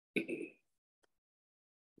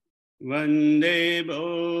वन्दे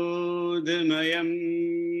बोधमयं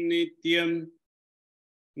नित्यं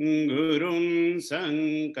गुरुं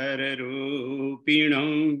शङ्कररूपिणं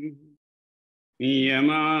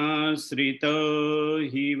यमाश्रितो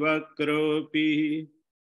हि वक्रोऽपि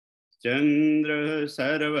चन्द्रः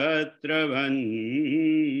सर्वत्र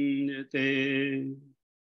वन्द्यते।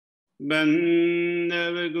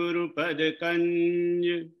 बन्धवगुरुपदकञ्ज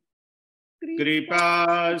कृपा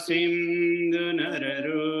सिन्धु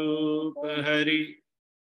नररूपहरि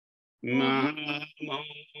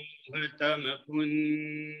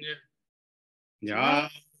महामोहतमपुञ्ज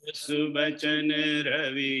सुबचन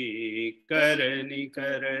रवि कर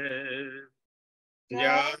निकर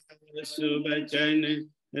सुबचन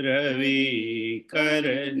रवि कर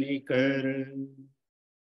निकर।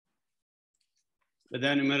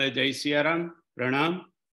 बधाने मारा जय सियाराम, प्रणाम।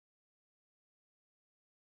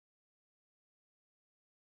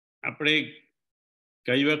 આપણે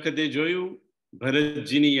કઈ વખતે જોયું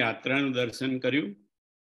ભરતજીની યાત્રાનું દર્શન કર્યું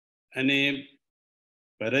અને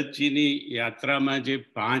ભરતજીની યાત્રામાં જે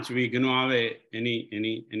 5 વિઘ્નો આવે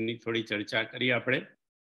એની થોડી ચર્ચા કરી આપણે।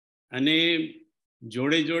 અને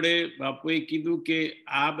જોડે જોડે બાપુએ કીધું કે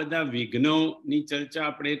આ બધા વિઘ્નોની ચર્ચા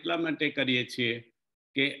આપણે એટલા માટે કરીએ છીએ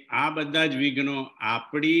કે આ બધા જ વિઘ્નો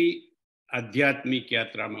આપણી આધ્યાત્મિક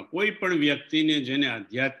યાત્રામાં, કોઈ પણ વ્યક્તિને જેને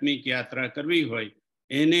આધ્યાત્મિક યાત્રા કરવી હોય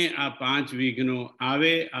એને આ 5 વિઘ્નો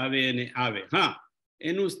આવે અને આવે। હા,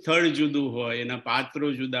 એનું સ્થળ જુદું હોય, એના પાત્રો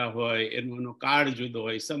જુદા હોય, એનો કાળ જુદો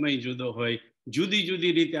હોય, સમય જુદો હોય, જુદી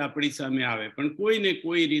જુદી રીતે આપણી સામે આવે, પણ કોઈને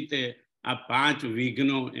કોઈ રીતે આ 5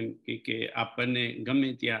 વિઘ્નો એમ કે આપણને ગમે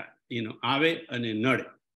ત્યાં આવે અને નડે।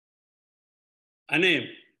 અને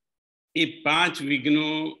એ 5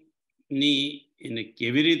 વિઘ્નોની એને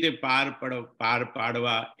કેવી રીતે પાર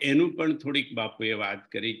પાડવા એનું પણ થોડીક બાપુએ વાત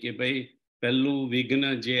કરી કે ભાઈ પહેલું વિઘ્ન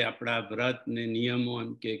જે આપણા વ્રત ને નિયમો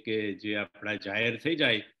એમ કે જે આપણા જાહેર થઈ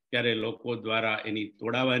જાય ત્યારે લોકો દ્વારા એની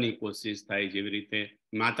તોડાવવાની કોશિશ થાય, જેવી રીતે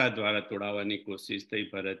માતા દ્વારા તોડાવવાની કોશિશ થઈ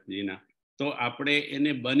ભરતજીના, તો આપણે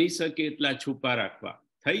એને બની શકે એટલા છુપા રાખવા।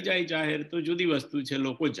 થઈ જાય જાહેર તો જુદી વસ્તુ છે,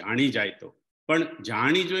 લોકો જાણી જાય તો, પણ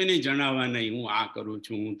જાણી જોઈને જણાવવા નહીં, હું આ કરું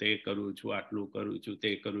છું, હું તે કરું છું, આટલું કરું છું,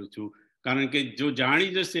 તે કરું છું, કારણ કે જો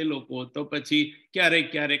જાણી જશે લોકો તો પછી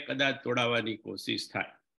ક્યારેક કદાચ તોડાવવાની કોશિશ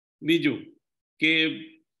થાય। બીજું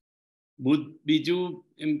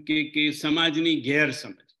એમ કે સમાજની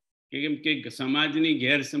ગેરસમજ, કેમ કે સમાજની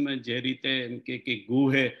ગેરસમજ જે રીતે એમ કે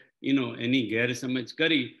ગુહે એની ગેરસમજ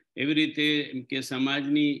કરી એવી રીતે એમ કે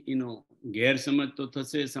સમાજની ગેરસમજ તો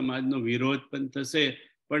થશે, સમાજનો વિરોધ પણ થશે,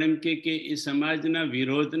 પણ એમ કે એ સમાજના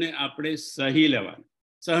વિરોધને આપણે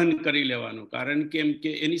સહન કરી લેવાનું, કારણ કે એમ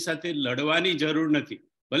કે એની સાથે લડવાની જરૂર નથી।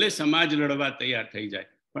 ભલે સમાજ લડવા તૈયાર થઈ જાય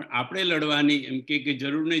પણ આપણે લડવાની એમ કે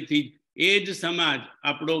જરૂર નથી, એ જ સમાજ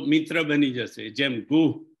આપણો મિત્ર બની જશે। જેમ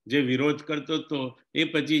ગુહ જે વિરોધ કરતો હતો એ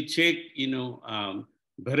પછી છેક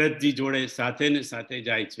ભરતજી જોડે સાથે ને સાથે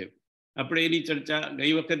જાય છે। આપણે એની ચર્ચા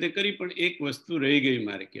ગઈ વખતે કરી, પણ એક વસ્તુ રહી ગઈ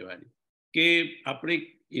મારે કહેવાની કે આપણે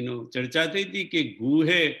ચર્ચા થઈ હતી કે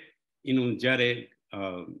ગુહે જ્યારે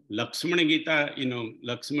લક્ષ્મણ ગીતા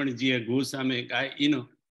લક્ષ્મણજીએ ગુહ સામે ગાય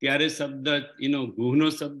ત્યારે શબ્દ ગુહનો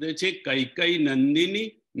શબ્દ છે કૈકઈ નંદિની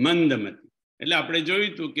મંદમતી। એટલે આપણે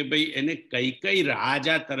જોયું હતું કે ભાઈ એને કૈકઈ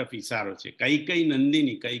રાજા તરફ ઈશારો છે, કૈકઈ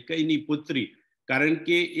નંદિની, કૈકઈની પુત્રી, કારણ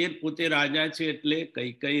કે એ પોતે રાજા છે એટલે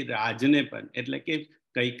કૈકઈ રાજને પણ એટલે કે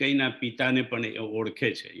કૈકઈના પિતાને પણ એ ઓળખે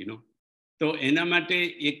છે। તો એના માટે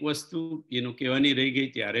એક વસ્તુ કહેવાની રહી ગઈ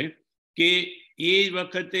ત્યારે કે એ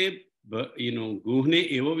વખતે ગુહને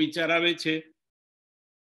એવો વિચાર આવે છે,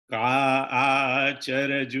 કા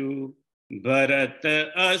આચરજુ ભરત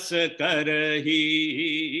અસ કરહી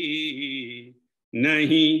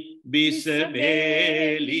નહીં બિસ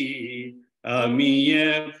બેલી અમીય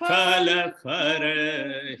ફલ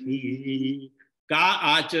ફરહી। કા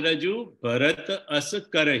આચરજુ ભરત અસ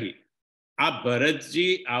કરહી, આ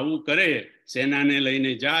ભરતજી આવું કરે, સેનાને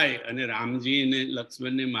લઈને જાય અને રામજીને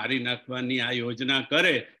લક્ષ્મણને મારી નાખવાની આ યોજના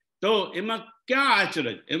કરે, તો એમાં ક્યાં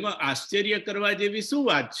આચરજ, એમાં આશ્ચર્ય કરવા જેવી શું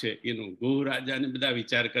વાત છે? ગુહ રાજાને બધા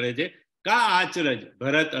વિચાર કરે છે, કા આચરજ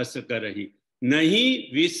ભરત અસ કરહી નહીં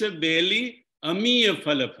વિષ બેલી અમીય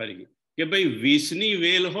ફલ ફરી, કે ભાઈ વિષની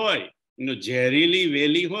વેલ હોય, ઝેરીલી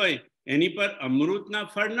વેલી હોય, એની પર અમૃતના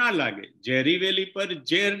ફળ ના લાગે, ઝેરી વેલી પર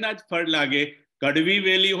ઝેરના જ ફળ લાગે, કડવી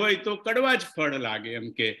વેલી હોય તો કડવા જ ફળ લાગે એમ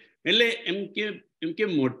કે। એટલે એમ કે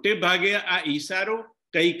મોટે ભાગે આ ઈશારો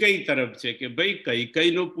કૈકઈ તરફ છે કે ભાઈ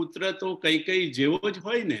કૈકઈનો પુત્ર તો કૈકઈ જેવો જ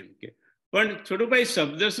હોય ને એમ કે। પણ છોટુભાઈ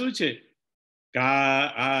શબ્દ શું છે? કા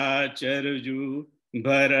આચરજુ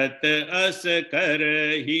ભરત અસ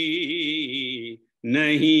કરહી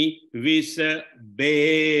નહીં વિષ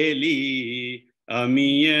બેલી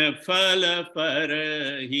અમીય ફલ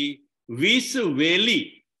પરહી. વિષ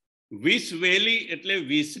વેલી એટલે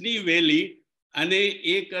વિષની વેલી, અને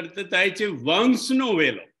એક અર્થ થાય છે વંશનો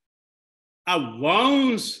વેલો. આ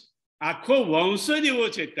વંશ, આખો વંશ જ એવો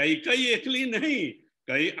છે, કઈ એકલી નહીં.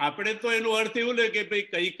 આપણે તો એનો અર્થ એવું લે કે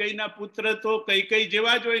ભાઈ કઈના પુત્ર તો કઈ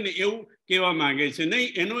જેવા જ હોય ને, એવું કહેવા માંગે છે. નહીં,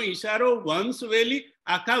 એનો ઈશારો વંશ વેલી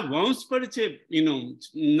આખા વંશ પર છે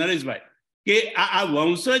નરેશભાઈ, કે આ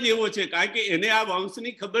વંશ જ એવો છે. કારણ કે એને આ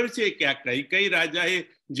વંશની ખબર છે કે આ કઈ રાજાએ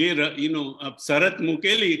જે શરત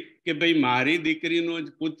મૂકેલી કે ભાઈ મારી દીકરીનો જ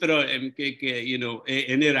પુત્ર એમ કે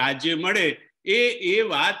એને રાજ્ય મળે, એ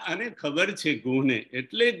વાત આને ખબર છે ગુહને.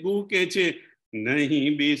 એટલે ગુહ કે છે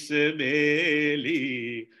નહીં બીસ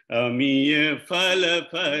બેલી અમીય ફલ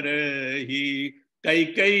ફરહી.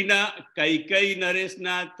 કઈ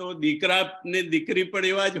નરેશના તો દીકરા ને દીકરી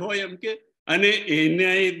પણ એવા જ હોય એમ કે, અને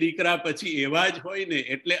એને દીકરા પછી એવા જ હોય ને.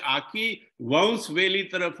 એટલે આખી વંશ વેલી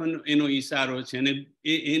તરફ એનો ઈશારો છે.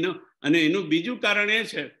 અને એનું બીજું કારણ એ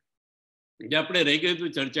છે જે આપણે રહી ગયું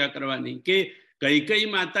હતું ચર્ચા કરવાની, કે કઈ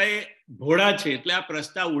માતાએ ભોળા છે એટલે આ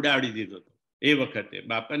પ્રસ્તાવ ઉડાડી દીધો હતો. એ વખતે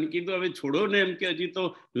બાપાને કીધું હવે છોડો ને, એમ કે હજી તો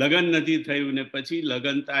લગ્ન નથી થયું ને, પછી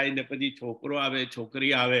લગ્ન થાય ને પછી છોકરો આવે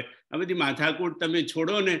છોકરી આવે, આ બધી માથાકૂટ તમે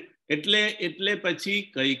છોડો ને. એટલે પછી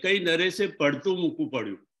કઈ નરેશે પડતું મૂકવું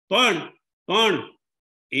પડ્યું. પણ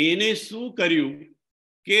એને શું કર્યું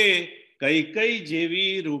કે કઈ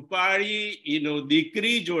જેવી રૂપાળી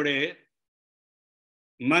દીકરી જોડે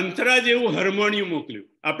મંત્રા જેવું હાર્મોનિયમ મોકલ્યું.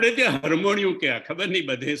 આપણે ત્યાં હાર્મોનિયમ કે, ખબર નહીં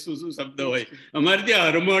બધે શું શબ્દ હોય, અમારે ત્યાં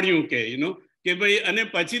હાર્મોનિયમ કે ભાઈ. અને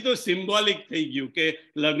પછી તો સિમ્બોલિક થઈ ગયું કે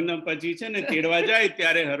લગ્ન પછી છે ને તેડવા જાય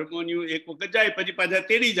ત્યારે હાર્મોનિયમ એક વખત જાય, પછી પાછા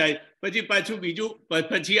તેડી જાય, પછી પાછું બીજું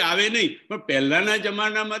પછી આવે નહીં. પણ પહેલાના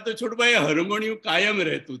જમાનામાં તો છોડભાઈ હાર્મોનિયમ કાયમ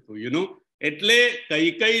રહેતું હતું એટલે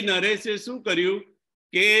કઈ નરેશે શું કર્યું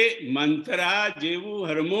કે મંત્રા જેવું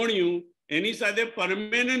હાર્મોનિયમ એની સાથે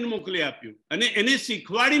પરમેનન્ટ મોકલી આપ્યું, અને એને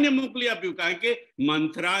શીખવાડીને મોકલી આપ્યું. કારણ કે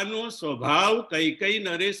મંત્રાનો સ્વભાવ કઈ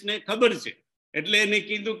નરેશને ખબર છે. એટલે એને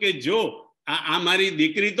કીધું કે જો આ મારી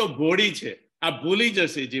દીકરી તો ભોળી છે, આ ભૂલી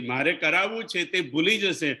જશે, જે મારે કરાવવું છે તે ભૂલી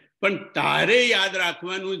જશે, પણ તારે યાદ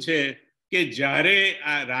રાખવાનું છે કે જ્યારે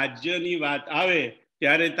આ રાજ્યની વાત આવે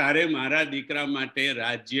ત્યારે તારે મારા દીકરા માટે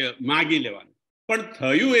રાજ્ય માગી લેવાનું. પણ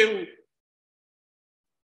થયું એવું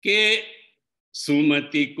કે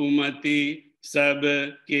સુમતિ કુમતિ સબ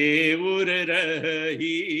કેવુર રહી,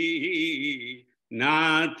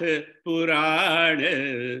 નાથ પુરાણ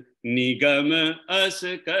નિગમ અસ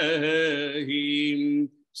કહી.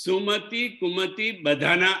 સુમતિ કુમતિ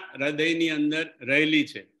બધાના હૃદયની અંદર રહેલી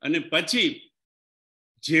છે. અને પછી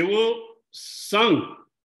જેવો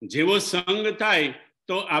સંગ થાય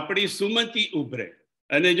તો આપણી સુમતિ ઉભરે,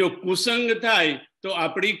 અને જો કુસંગ થાય તો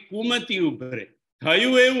આપણી કુમતિ ઉભરે.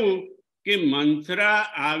 થયું એવું કે મંથરા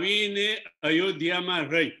આવીને અયોધ્યામાં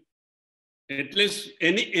રહી, એટલે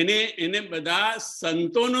એને બધા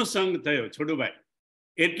સંતોનો સંગ થયો છોડુભાઈ.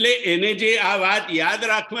 એટલે એને જે આ વાત યાદ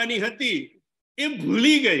રાખવાની હતી એ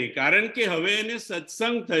ભૂલી ગઈ, કારણ કે હવે એને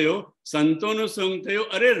સત્સંગ થયો, સંતોનો સંગ થયો,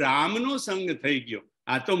 અરે રામનો સંગ થઈ ગયો.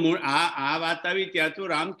 આ તો આ વાત આવી ત્યાં તો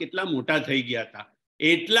રામ કેટલા મોટા થઈ ગયા હતા.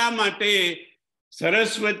 એટલા માટે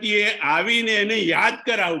સરસ્વતીએ આવીને એને યાદ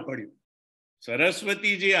કરાવવું પડ્યું.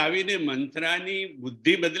 સરસ્વતીજી આવીને મંથરાની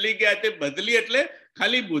બુદ્ધિ બદલી ગયા. તે બદલી એટલે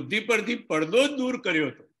ખાલી બુદ્ધિ પરથી પડદો જ દૂર કર્યો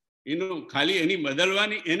હતો. ખાલી એની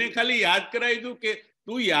બદલવાની, એને ખાલી યાદ કરાવી દીધું કે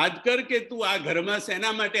તું યાદ કર કે તું આ ઘરમાં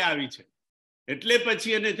શેના માટે આવી છે. એટલે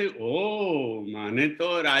પછી એને થયું, ઓ માને તો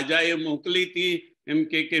રાજાએ મોકલી હતી એમ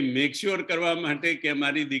કે મેક શ્યોર કરવા માટે કે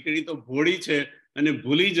મારી દીકરી તો ભોળી છે અને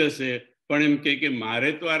ભૂલી જશે, પણ એમ કે મારે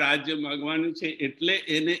તો આ રાજ્ય માંગવાનું છે. એટલે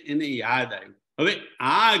એને યાદ આવ્યું. હવે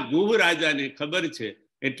આ ગુહ રાજાને ખબર છે,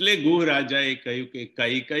 એટલે ગુહ રાજાએ કહ્યું કે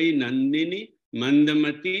કઈ નંદિની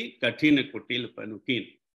મંદમતી કઠિન કુટિલ પનુકીન.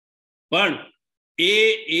 પણ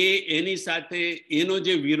એની સાથે એનો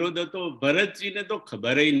જે વિરોધ હતો, ભરતજીને તો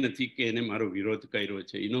ખબર નથી કે એને મારો વિરોધ કર્યો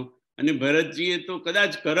છે અને ભરતજીએ તો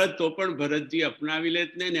કદાચ કરત તો પણ ભરતજી અપનાવી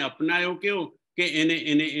લેત ને. અપનાયો કેવો કે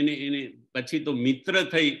એને પછી તો મિત્ર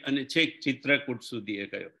થઈ અને છેક ચિત્રકૂટ સુધી એ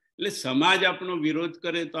ગયો. એટલે સમાજ આપણો વિરોધ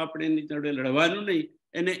કરે તો આપણે એની જોડે લડવાનું નહીં,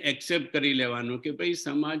 એને એક્સેપ્ટ કરી લેવાનું કે ભાઈ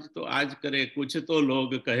સમાજ તો આજ કરે, કુછ તો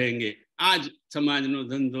લોગ કહેંગે, આ જ સમાજનો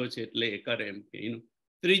ધંધો છે એટલે એ કરે એમ કે.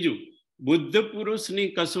 ત્રીજું, બુદ્ધ પુરુષની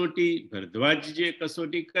કસોટી ભરદ્વાજજીએ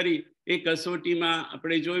કસોટી કરી. એ કસોટીમાં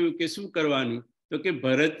આપણે જોયું કે શું કરવાનું, તો કે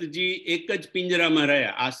ભરતજી એક જ પિંજરામાં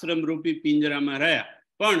રહ્યા, આશ્રમ રૂપી પિંજરામાં રહ્યા,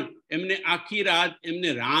 પણ એમને આખી રાત એમને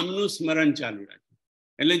રામનું સ્મરણ ચાલુ રાખ્યું.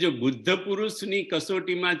 એટલે જો બુદ્ધ પુરુષની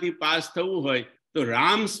કસોટીમાંથી પાસ થવું હોય તો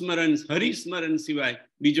રામ સ્મરણ, હરિસ્મરણ સિવાય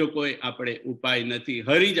બીજો કોઈ આપણે ઉપાય નથી.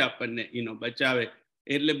 હરિ જ આપણને બચાવે.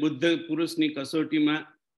 એટલે બુદ્ધ પુરુષની કસોટીમાં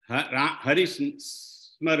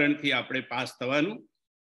હરિસ્મરણથી આપણે પાસ થવાનું.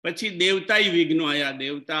 પછી દેવતાઈ વિઘ્નો આયા.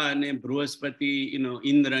 દેવતા અને બૃહસ્પતિ,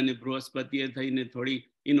 ઇન્દ્ર અને બૃહસ્પતિએ થઈને થોડી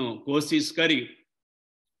કોશિશ કરી,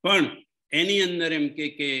 પણ એની અંદર એમ કે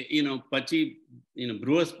પછી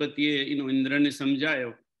બૃહસ્પતિએ ઇન્દ્રને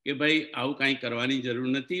સમજાયો કે ભાઈ આવું કાંઈ કરવાની જરૂર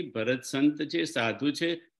નથી. ભરત સંત છે, સાધુ છે,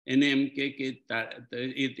 એને એમ કે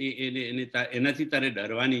એનાથી તારે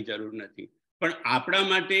ડરવાની જરૂર નથી. પણ આપણા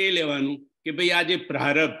માટે એ લેવાનું કે ભાઈ આ જે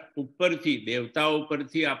પ્રારબ્ધ ઉપરથી, દેવતાઓ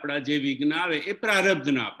ઉપરથી આપણા જે વિઘ્ન આવે એ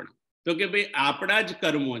પ્રારબ્ધના આપણા. તો કે ભાઈ આપણા જ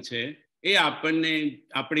કર્મો છે એ આપણને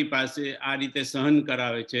આપણી પાસે આ રીતે સહન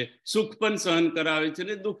કરાવે છે. સુખ પણ સહન કરાવે છે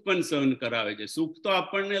ને દુઃખ પણ સહન કરાવે છે. સુખ તો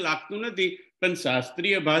આપણને લાગતું નથી, પણ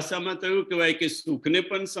શાસ્ત્રીય ભાષામાં તો એવું કહેવાય કે સુખને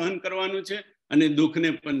પણ સહન કરવાનું છે અને દુઃખને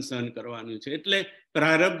પણ સહન કરવાનું છે. એટલે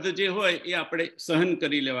પ્રારબ્ધ જે હોય એ આપણે સહન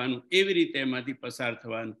કરી લેવાનું, એવી રીતે એમાંથી પસાર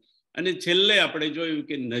થવાનું. અને છેલ્લે આપણે જોયું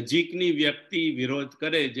કે નજીકની વ્યક્તિ વિરોધ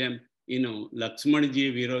કરે, જેમ લક્ષ્મણજીએ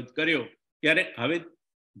વિરોધ કર્યો, ત્યારે હવે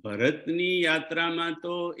ભરતની યાત્રામાં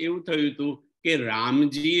તો એવું થયું હતું કે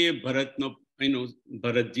રામજીએ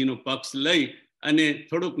ભરતજીનો પક્ષ લઈ અને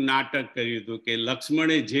થોડુંક નાટક કર્યું હતું કે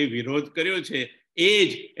લક્ષ્મણે જે વિરોધ કર્યો છે એ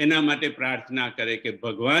જ એના માટે પ્રાર્થના કરે કે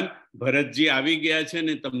ભગવાન ભરતજી આવી ગયા છે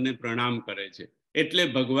ને તમને પ્રણામ કરે છે. એટલે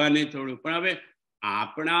ભગવાને થોડું, પણ હવે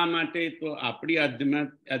આપણા માટે તો આપણી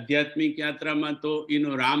આધ્યાત્મિક યાત્રામાં તો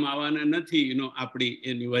રામ આવવાના નથી આપણી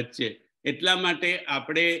એની વચ્ચે. એટલા માટે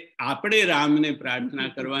આપણે રામને પ્રાર્થના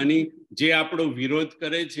કરવાની, જે આપણો વિરોધ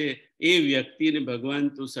કરે છે એ વ્યક્તિને ભગવાન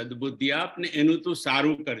તું સદબુદ્ધિ આપ ને એનું તું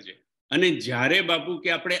સારું કરજે. અને જ્યારે બાપુ કે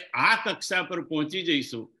આપણે આ કક્ષા પર પહોંચી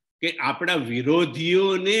જઈશું કે આપણા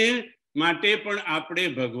વિરોધીઓને માટે પણ આપણે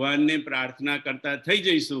ભગવાનને પ્રાર્થના કરતા થઈ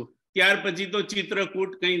જઈશું, ત્યાર પછી તો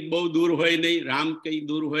ચિત્રકૂટ કંઈ બહુ દૂર હોય નહીં, રામ કંઈ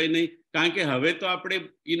દૂર હોય નહીં. કારણ કે હવે તો આપણે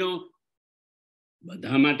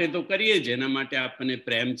બધા માટે તો કરીએ, જેના માટે આપણને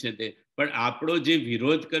પ્રેમ છે તે, પણ આપણો જે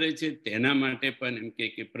વિરોધ કરે છે તેના માટે પણ એમ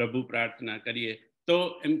કે પ્રભુ પ્રાર્થના કરીએ. તો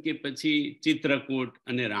એમ કે પછી ચિત્રકૂટ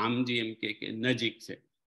અને રામજી એમ કે નજીક છે.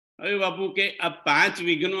 હવે બાપુ કે આ 5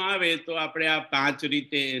 વિઘ્નો આવે તો આપણે આ 5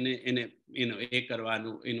 રીતે એને એ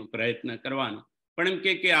કરવાનું, એનો પ્રયત્ન કરવાનો. પણ એમ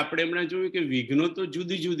કે આપણે હમણાં જોયું કે વિઘ્નો તો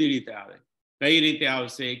જુદી જુદી રીતે આવે. કઈ રીતે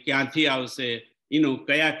આવશે, ક્યાંથી આવશે,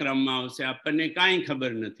 કયા ક્રમમાં આવશે, આપણને કાંઈ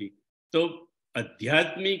ખબર નથી. તો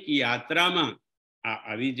આધ્યાત્મિક યાત્રામાં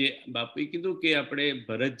આવી જે બાપુએ કીધું કે આપણે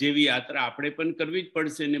ભરત જેવી યાત્રા આપણે પણ કરવી જ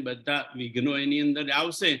પડશે ને બધા વિઘ્નો એની અંદર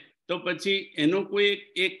આવશે. તો પછી એનો કોઈ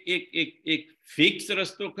એક ફિક્સ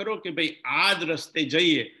રસ્તો ખરો કે ભાઈ આ જ રસ્તે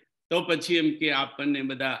જઈએ તો પછી એમ કે આપણને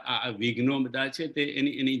બધા આ વિઘ્નો બધા છે તે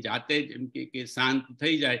એની જાતે જ એમ કે શાંત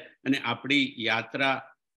થઈ જાય અને આપણી યાત્રા,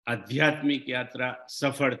 આધ્યાત્મિક યાત્રા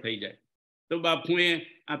સફળ થઈ જાય. તો બાપુએ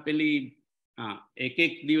આ પેલી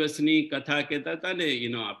એક દિવસની કથા કહેતા હતા ને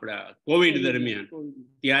આપણા કોવિડ દરમિયાન,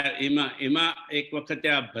 ત્યારે એમાં એક વખતે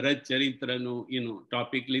આ ભરત ચરિત્રનો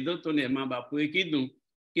ટોપિક લીધો હતો ને એમાં બાપુએ કીધું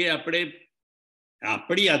કે આપણે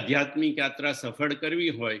આપણી આધ્યાત્મિક યાત્રા સફળ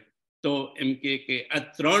કરવી હોય તો એમ કે આ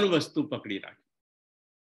 3 વસ્તુ પકડી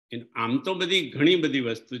રાખી. આમ તો ઘણી બધી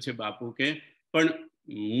વસ્તુ છે બાપુ કે, પણ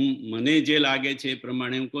મને જે લાગે છે એ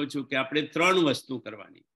પ્રમાણે હું કહું છું કે આપણે 3 વસ્તુ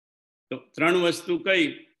કરવાની. તો 3 વસ્તુ કઈ?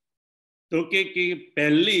 તો કે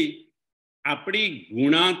પહેલી, આપણી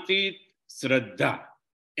ગુણાતીત શ્રદ્ધા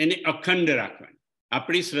એને અખંડ રાખવાની.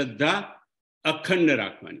 આપણી શ્રદ્ધા અખંડ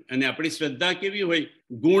રાખવાની. અને આપણી શ્રદ્ધા કેવી હોય?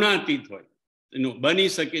 ગુણાતીત હોય. બની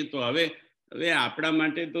શકે તો હવે આપણા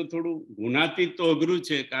માટે તો થોડું ગુણાતીત તો અઘરું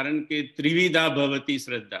છે, કારણ કે ત્રિવિધા ભવતી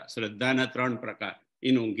શ્રદ્ધા. શ્રદ્ધાના 3 પ્રકાર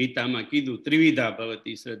ગીતામાં કીધું. ત્રિવિધા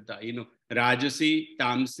ભવતી શ્રદ્ધા, રાજસી,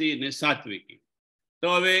 તામસી અને સાત્વિકી. તો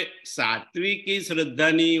હવે સાત્વિકી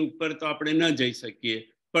શ્રદ્ધાની ઉપર તો આપણે ન જઈ શકીએ,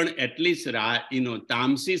 પણ એટલીસ્ટ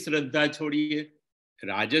તામસી શ્રદ્ધા છોડીએ,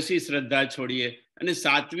 રાજસી શ્રદ્ધા છોડીએ અને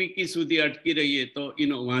સાત્વિકી સુધી અટકી રહીએ તો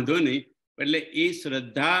વાંધો નહીં. એટલે એ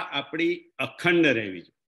શ્રદ્ધા આપણી અખંડ રહેવી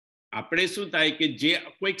જોઈએ. આપણે શું થાય કે જે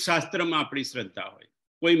કોઈક શાસ્ત્રમાં આપણી શ્રદ્ધા હોય,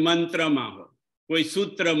 કોઈ મંત્રમાં હોય, કોઈ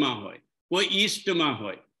સૂત્રમાં હોય, કોઈ ઈષ્ટમાં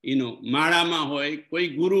હોય, માળામાં હોય, કોઈ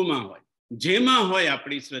ગુરુમાં હોય, જેમાં હોય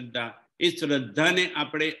આપણી શ્રદ્ધા, એ શ્રદ્ધાને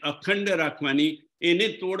આપણે અખંડ રાખવાની. એને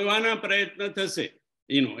તોડવાના પ્રયત્ન થશે,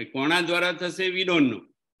 કોના દ્વારા થશે વી ડોન્ટ નો,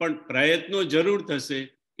 પણ પ્રયત્નો જરૂર થશે.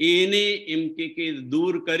 એને એમ કે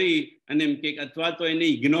દૂર કરી અને એમ કે અથવા તો એને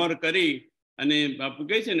ઇગ્નોર કરી, અને બાપુ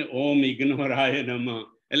કહે છે ને ઓમ ઇગ્નોરાય નમઃ,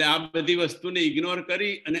 એટલે આ બધી વસ્તુને ઇગ્નોર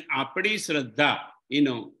કરી અને આપણી શ્રદ્ધા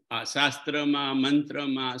આ શાસ્ત્રમાં,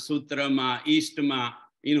 મંત્રમાં, સૂત્રમાં, ઈષ્ટમાં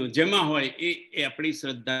જેમાં હોય એ આપણી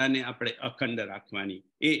શ્રદ્ધાને આપણે અખંડ રાખવાની.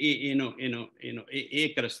 એનો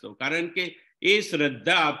એક રસ્તો. કારણ કે એ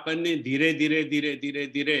શ્રદ્ધા આપણને ધીરે ધીરે ધીરે ધીરે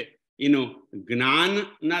ધીરે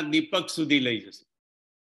જ્ઞાનના દીપક સુધી લઈ જશે.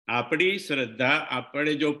 આપણી શ્રદ્ધા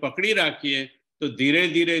આપણે જો પકડી રાખીએ તો ધીરે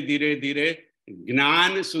ધીરે ધીરે ધીરે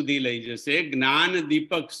જ્ઞાન સુધી લઈ જશે, જ્ઞાન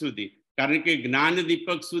દીપક સુધી. કારણ કે જ્ઞાન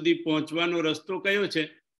દીપક સુધી પહોંચવાનો રસ્તો કયો છે?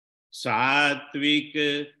 સાત્વિક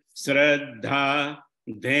શ્રદ્ધા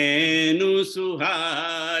ધેનુ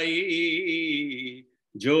સુહાઈ,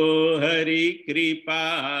 જો હરિ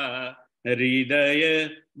કૃપા હૃદય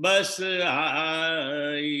બસ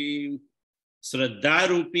આઈ.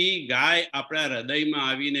 શ્રદ્ધારૂપી ગાય આપણા હૃદયમાં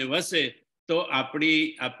આવીને વસે તો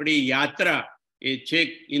આપણી યાત્રા એ છેક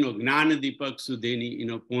જ્ઞાન દીપક સુધીની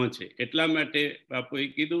પહોંચે. એટલા માટે બાપુએ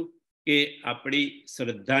કીધું કે આપણી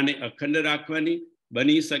શ્રદ્ધાને અખંડ રાખવાની,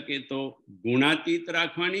 બની શકે તો ગુણાતીત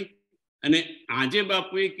રાખવાની. અને આજે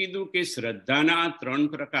બાપુએ કીધું કે શ્રદ્ધાના 3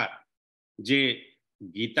 પ્રકાર જે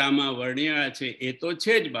ગીતામાં વર્ણ્યા છે એ તો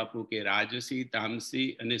છે જ બાપુ, કે રાજસી, તામસી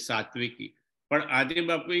અને સાત્વિકી. પણ આજે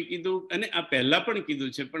બાપુએ કીધું, અને આ પહેલા પણ કીધું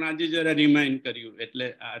છે, પણ આજે જરા રિમાઇન્ડ કર્યું એટલે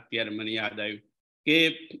અત્યારે મને યાદ આવ્યું કે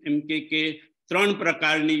એમ કે 3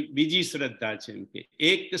 પ્રકારની બીજી શ્રદ્ધા છે. એમ કે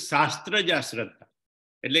એક શાસ્ત્રજા શ્રદ્ધા,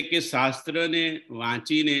 એટલે કે શાસ્ત્રને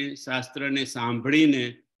વાંચીને, શાસ્ત્રને સાંભળીને,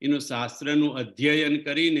 શાસ્ત્રનું અધ્યયન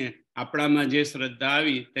કરીને આપણામાં જે શ્રદ્ધા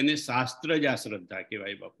આવી તેને શાસ્ત્રજા શ્રદ્ધા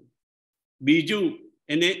કહેવાય બાપુ. બીજું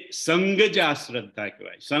એને સંઘજા શ્રદ્ધા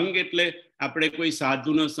કહેવાય. સંઘ એટલે આપણે કોઈ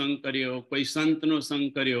સાધુનો સંગ કર્યો, કોઈ સંતનો સંગ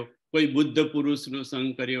કર્યો, કોઈ બુદ્ધ પુરુષનો સંગ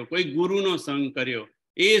કર્યો, કોઈ ગુરુનો સંગ કર્યો.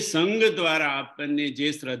 એ સંઘ દ્વારા આપણને જે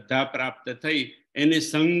શ્રદ્ધા પ્રાપ્ત થઈ એને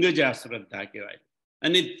સંઘજા શ્રદ્ધા કહેવાય.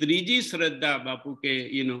 અને ત્રીજી શ્રદ્ધા બાપુ કે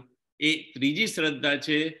એ ત્રીજી શ્રદ્ધા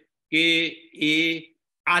છે કે એ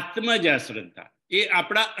આત્મજા શ્રદ્ધા. એ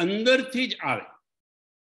આપણા અંદરથી જ આવે.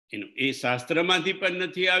 એ શાસ્ત્રમાંથી પણ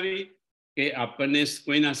નથી આવી કે આપણને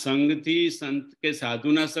કોઈના સંગથી, સંત કે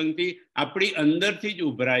સાધુના સંગથી, આપણી અંદરથી જ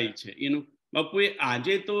ઉભરાય છે. બાપુએ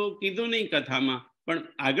આજે તો કીધું નહીં કથામાં, પણ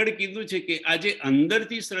આગળ કીધું છે કે આ જે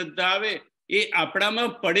અંદરથી શ્રદ્ધા આવે એ આપણામાં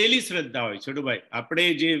પડેલી શ્રદ્ધા હોય. છોટુભાઈ, આપણે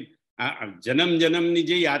જે જન્મની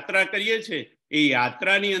જે યાત્રા કરીએ છીએ એ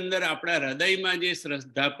યાત્રાની અંદર આપણા હૃદયમાં જે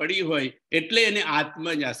શ્રદ્ધા પડી હોય એટલે એને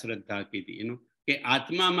આત્મજા શ્રદ્ધા કીધી. કે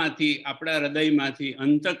આત્મામાંથી, આપણા હૃદયમાંથી,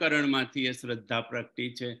 અંતઃકરણમાંથી એ શ્રદ્ધા પ્રગટી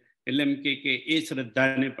છે. એટલે એમ કે એ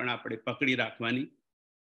શ્રદ્ધાને પણ આપણે પકડી રાખવાની.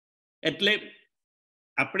 એટલે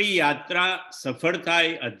આપણી યાત્રા સફળ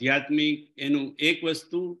થાય આધ્યાત્મિક, એનું એક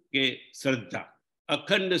વસ્તુ કે શ્રદ્ધા,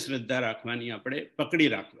 અખંડ શ્રદ્ધા રાખવાની, આપણે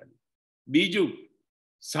પકડી રાખવાની. બીજું,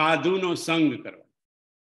 સાધુનો સંગ કરવાનો.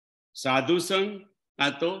 સાધુ સંગ,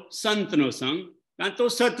 કાં તો સંતનો સંગ, કાં તો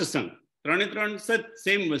સત્સંગ. 3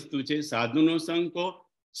 સેમ વસ્તુ છે. સાધુનો સંગ કો,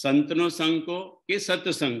 સંતનો સંગ કો કે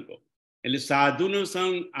સત્સંગ કો. એટલે સાધુનો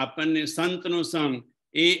સંગ આપણને, સંતનો સંગ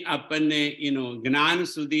એ આપણને જ્ઞાન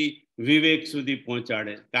સુધી, વિવેક સુધી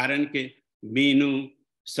પહોંચાડે. કારણ કે બીનું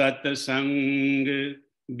સત્સંગ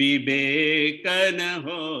વિવેક ન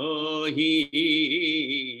હોહી,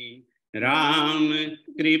 રામ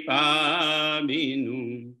કૃપા બીનું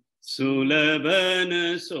સુલભન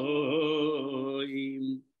સોઈ.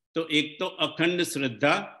 તો એક તો અખંડ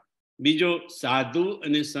શ્રદ્ધા, બીજો સાધુ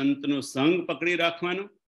અને સંતનો સંગ પકડી રાખવાનો,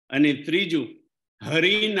 અને ત્રીજું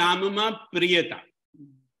હરિનામમાં પ્રિયતા.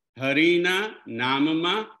 હરિના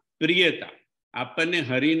નામમાં પ્રિયતા. આપણને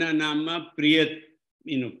હરિના નામમાં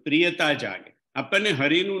પ્રિયતા જાગે, આપણને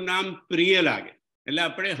હરિનું નામ પ્રિય લાગે. એટલે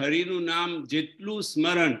આપણે હરિનું નામ જેટલું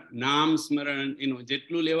સ્મરણ, નામ સ્મરણ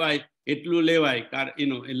જેટલું લેવાય એટલું લેવાય,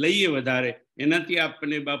 લઈએ વધારે. એનાથી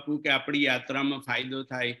આપણને બાપુ કે આપણી યાત્રામાં ફાયદો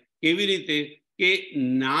થાય. કેવી રીતે? કે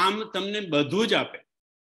નામ તમને બધું જ આપે.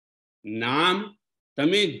 નામ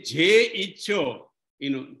તમે જે ઈચ્છો,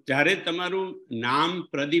 જ્યારે તમારું નામ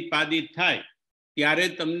પ્રતિપાદિત થાય ત્યારે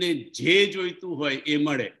તમને જે જોઈતું હોય એ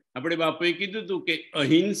મળે. આપણે બાપુએ કીધું હતું કે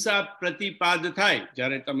અહિંસા પ્રતિપાદ થાય,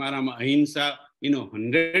 જ્યારે તમારામાં અહિંસા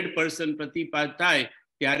 100% પ્રતિપાદ થાય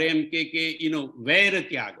ત્યારે એમ કે વેર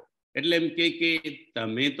ત્યાગો. એટલે એમ કે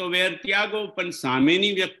તમે તો વેર ત્યાગો, પણ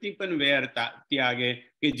સામેની વ્યક્તિ પણ વેર ત્યાગે.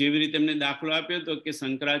 કે જેવી રીતે એમને દાખલો આપ્યો હતો કે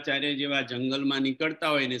શંકરાચાર્ય જેવા જંગલમાં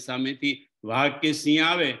નીકળતા હોય ને સામેથી વાઘ કે સિંહ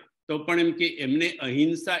આવે તો પણ એમ કે એમને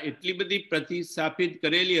અહિંસા એટલી બધી પ્રતિસ્થાપિત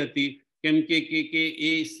કરેલી હતી કેમ કે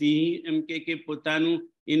એ સિંહ એમ કે પોતાનું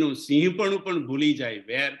સિંહપણું પણ ભૂલી જાય,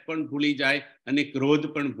 વેર પણ ભૂલી જાય અને ક્રોધ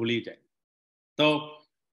પણ ભૂલી જાય. તો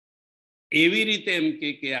એવી રીતે એમ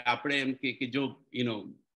કે આપણે એમ કે જો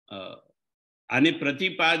આને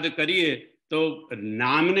પ્રતિપાદ કરીએ તો,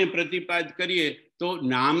 નામને પ્રતિપાદ કરીએ તો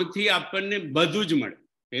નામથી આપણને બધું જ મળે.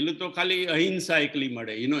 પેલું તો ખાલી અહિંસા એકલી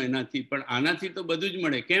મળે એનાથી, પણ આનાથી તો બધું જ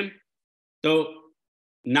મળે. કેમ? તો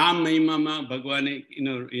નામ મહિમામાં ભગવાને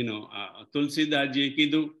તુલસીદાસજીએ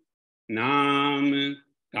કીધું, નામ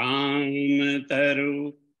કામ તરુ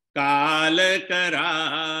કાલ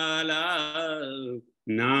કરાલા,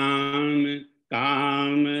 નામ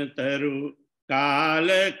કામ તરુ કાલ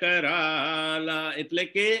કરાલા. એટલે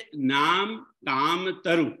કે નામ કામ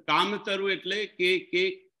તરુ, કામ તરુ એટલે કે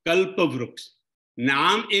કલ્પવૃક્ષ.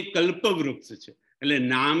 નામ એ કલ્પવૃક્ષ છે. એટલે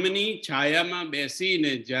નામની છાયામાં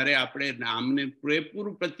બેસીને જ્યારે આપણે નામને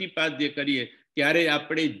પૂરેપૂરું પ્રતિપાદ્ય કરીએ ત્યારે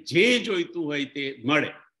આપણે જે જોઈતું હોય તે મળે.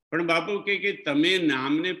 પણ બાપુ કે તમે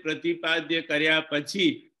નામને પ્રતિપાદ્ય કર્યા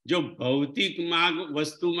પછી જો ભૌતિક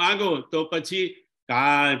વસ્તુ માગો તો પછી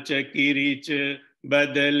કાચ કિરીચ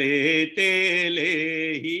બદલે તે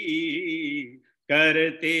લેહી,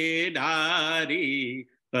 કરતે ડારી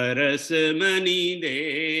પરસમની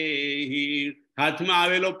દેહી. હાથમાં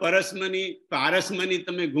આવેલો પારસમની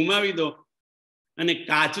તમે ગુમાવી દો અને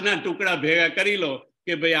કાચના ટુકડા ભેગા કરી લો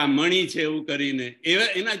કે ભાઈ આ મણી છે એવું કરીને,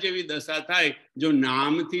 એના જેવી દશા થાય જો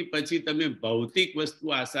નામથી પછી તમે ભૌતિક વસ્તુ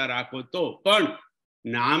આશા રાખો તો. પણ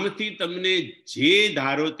નામથી તમને જે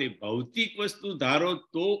ધારો તે ભૌતિક વસ્તુ ધારો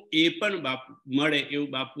તો એ પણ બાપુ મળે, એવું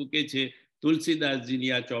બાપુ કે છે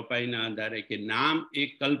તુલસીદાસજીની આ ચોપાઈના આધારે કે નામ એ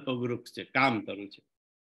કલ્પવૃક્ષ છે, કામ તરુ છે.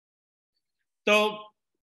 તો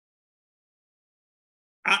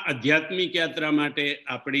આ આધ્યાત્મિક યાત્રા માટે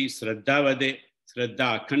આપણી શ્રદ્ધા વધે,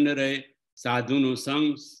 શ્રદ્ધા અખંડ રહે, સાધુનો સંગ,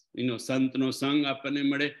 સંતનો સંગ આપણને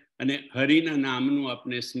મળે અને હરિના નામનું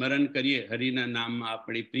આપણે સ્મરણ કરીએ, હરિના નામમાં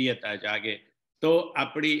આપણી પ્રિયતા જાગે, તો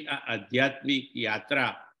આપણી આ આધ્યાત્મિક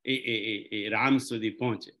યાત્રા એ રામ સુધી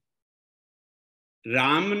પહોંચે.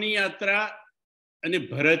 રામની યાત્રા અને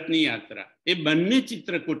ભરતની યાત્રા એ બંને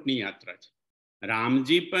ચિત્રકૂટની યાત્રા છે.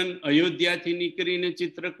 રામજી પણ અયોધ્યાથી નીકળીને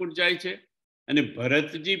ચિત્રકૂટ જાય છે અને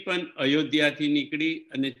ભરતજી પણ અયોધ્યાથી નીકળી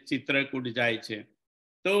અને ચિત્રકૂટ જાય છે.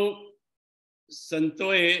 તો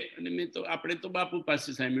સંતોએ, અને આપણે તો બાપુ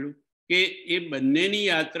પાસે સાંભળ્યું કે એ બંનેની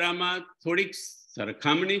યાત્રામાં થોડીક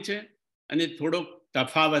સરખામણી છે અને થોડોક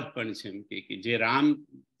તફાવત પણ છે. એમ કે જે રામ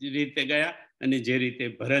રીતે ગયા અને જે રીતે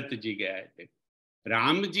ભરતજી ગયા છે.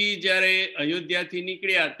 રામજી જ્યારે અયોધ્યાથી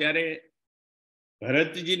નીકળ્યા ત્યારે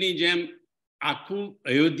ભરતજીની જેમ આખું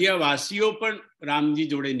અયોધ્યાવાસીઓ પણ રામજી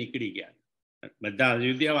જોડે નીકળી ગયા. બધા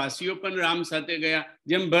અયોધ્યાવાસીઓ પણ રામ સાથે ગયા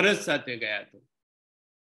જેમ ભરત સાથે ગયા. તો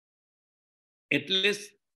એટલે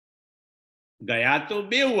ગયા તો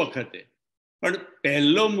બે વખતે, પણ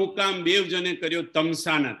પહેલો મુકામ બેવ જણે કર્યો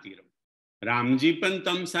તમસાના તીરે. રામજી પણ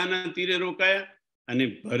તમસાના તીરે રોકાયા અને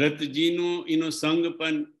ભરતજીનો એનો સંગ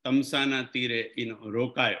પણ તમસાના તીરે એનો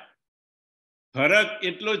રોકાયો. ફરક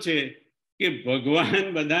એટલો છે કે ભગવાન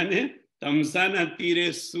બધાને તમસાના તીરે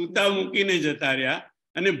સૂતા મૂકીને જતા રહ્યા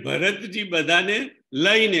અને ભરતજી બધાને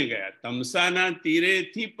લઈને ગયા. તમસાના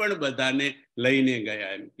તીરેથી પણ બધાને લઈને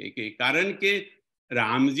ગયા. એમ કે કારણ કે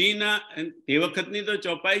રામજીના, તે વખતની તો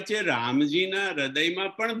ચોપાઈ છે, રામજીના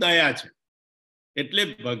હૃદયમાં પણ દયા છે. એટલે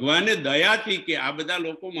ભગવાને દયાથી કે આ બધા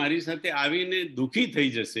લોકો મારી સાથે આવીને દુઃખી થઈ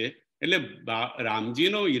જશે, એટલે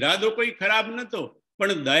રામજીનો ઈરાદો કોઈ ખરાબ નતો,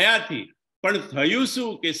 પણ દયાથી. પણ થયું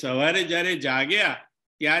શું કે સવારે જ્યારે જાગ્યા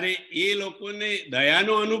ત્યારે એ લોકોને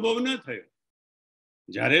દયાનો અનુભવ ન થયો.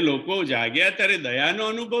 જ્યારે લોકો જાગ્યા ત્યારે દયાનો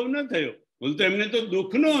અનુભવ ન થયો, બોલતો એમને તો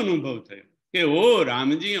દુઃખનો અનુભવ થયો કે ઓ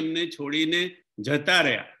રામજી અમને છોડીને જતા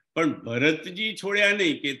રહ્યા. પણ ભરતજી છોડ્યા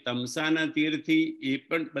નહીં, કે તમસાના તીરથી એ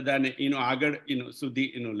પણ બધાને આગળ સુધી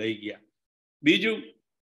લઈ ગયા. બીજું,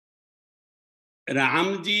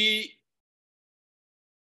 રામજી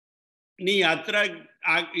ની યાત્રા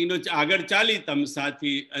આગળ ચાલી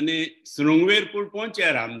તમસાથી અને શૃંગવેરપુર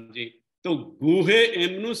પહોંચ્યા રામજી, તો ગુહે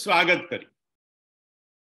એમનું સ્વાગત કર્યું.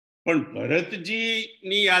 પણ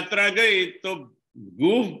ભરતજીની યાત્રા ગઈ તો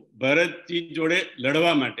ગુહ ભરતજી જોડે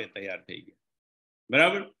લડવા માટે તૈયાર થઈ ગયા.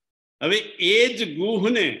 બરાબર. હવે એ જ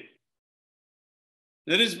ગુહને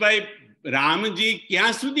નરેશભાઈ રામજી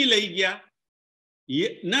ક્યાં સુધી લઈ ગયા?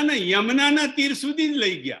 ના, યમુનાના તીર સુધી જ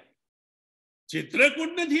લઈ ગયા,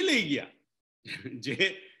 ચિત્રકૂટ નથી લઈ ગયા. જે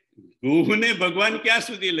ગુહને ભગવાન ક્યાં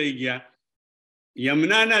સુધી લઈ ગયા?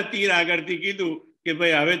 યમુનાના તીર આગળથી કીધું કે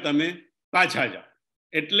ભાઈ હવે તમે પાછા જાઓ.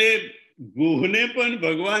 એટલે ગુહને પણ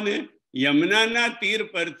ભગવાને યમુનાના તીર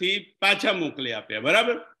પરથી પાછા મોકલી આપ્યા.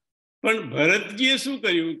 બરાબર. પણ ભરતજીએ શું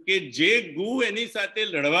કર્યું કે જે ગુહ એની સાથે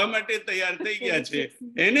લડવા માટે તૈયાર થઈ ગયા છે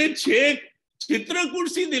એને છેક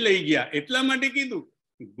ચિત્રકૂટ સુધી લઈ ગયા. એટલા માટે કીધું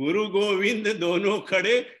ગુરુ ગોવિંદ દોનો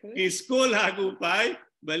ખડે કિસકો લાગુ પાય,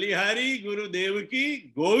 બલિહારી ગુરુદેવ કી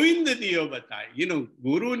ગોવિંદ દિયો બતાય.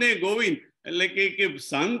 ગુરુ ને ગોવિંદ એટલે કે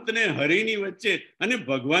સંત ને હરિની વચ્ચે, અને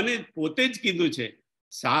ભગવાને પોતે જ કીધું છે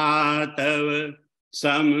સાતવ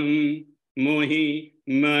સમમ મોહી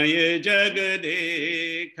મય જગ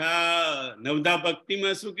દેખા. નવધા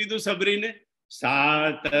ભક્તિમાં શું કીધું સબરીને?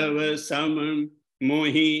 સાતવ સમમ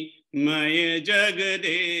મોહી મય જગ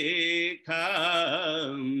દેખા,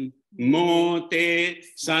 મોતે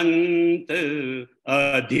સંત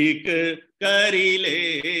અધિક કરી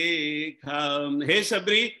લેખા. હે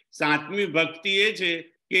સબરી, સાતમી ભક્તિ એ છે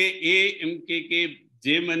કે એ એમ કે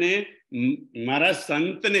જે મને મારા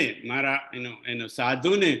સંતને, મારા એનો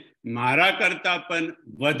સાધુને મારા કરતા પણ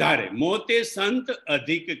વધારે, મોતે સંત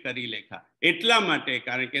અધિક કરી લેખા. એટલા માટે,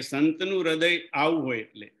 કારણ કે સંતનું હૃદય આવું હોય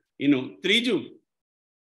એટલે. ત્રીજું,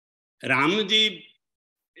 રામજી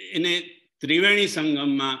એને ત્રિવેણી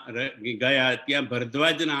સંગમમાં ગયા, ત્યાં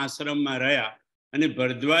ભરદ્વાજના આશ્રમમાં રહ્યા, અને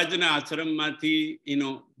ભરદ્વાજના આશ્રમમાંથી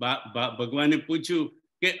ભગવાને પૂછ્યું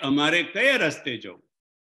કે અમારે કયા રસ્તે જવું?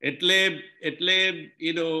 એટલે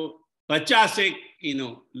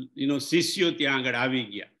 50 શિષ્યો ત્યાં આગળ આવી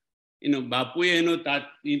ગયા. બાપુએ એનો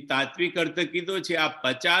તાત્વિક અર્થ કીધો છે, આ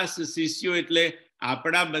 50 શિષ્યો એટલે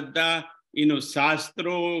આપણા બધા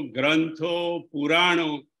શાસ્ત્રો, ગ્રંથો, પુરાણો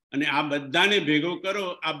અને આ બધાને ભેગો કરો,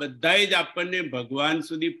 આ બધાએ જ આપણને ભગવાન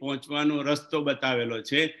સુધી પહોંચવાનો રસ્તો બતાવેલો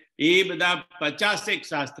છે. એ બધા 50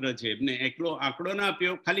 શાસ્ત્ર છે. એમને એકલો આંકડો ના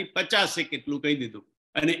આપ્યો, ખાલી 50 એટલું કહી દીધું.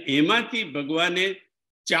 અને એમાંથી ભગવાને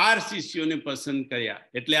 4 શિષ્યોને પસંદ કર્યા.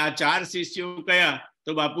 એટલે આ 4 શિષ્યો કયા? તો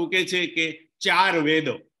બાપુ કહે છે કે 4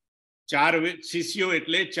 વેદો. 4 શિષ્યો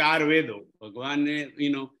એટલે 4 વેદો. ભગવાને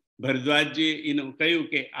ભરદ્વાજજી કહ્યું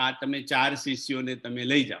કે આ તમે 4 શિષ્યોને તમે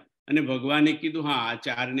લઈ જાઓ. અને ભગવાને કીધું હા, આ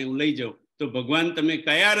 4ને હું લઈ જાઉં. તો ભગવાન તમે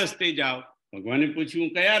કયા રસ્તે જાઓ? ભગવાને પૂછ્યું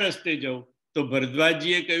હું કયા રસ્તે જાઉં? તો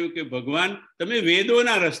ભરદ્વાજજીએ કહ્યું કે ભગવાન તમે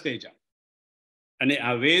વેદોના રસ્તે જાઓ. અને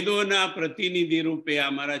આ વેદોના પ્રતિનિધિ રૂપે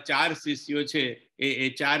અમારા 4 શિષ્યો છે, એ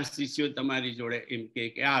 4 શિષ્યો તમારી જોડે એમ કે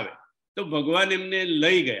આવે. તો ભગવાન એમને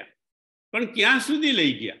લઈ ગયા. પણ ક્યાં સુધી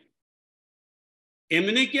લઈ ગયા?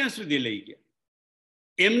 એમને ક્યાં સુધી લઈ ગયા?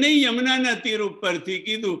 એમને યમુનાના તીર ઉપરથી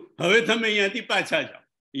કીધું હવે તમે અહીંયાથી પાછા જાઓ.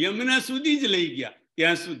 યમુના સુધી જ લઈ ગયા,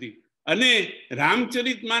 ત્યાં સુધી. અને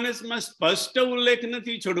રામચરિતમાનસમાં સ્પષ્ટ ઉલ્લેખ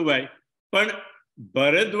નથી છોડુભાઈ, પણ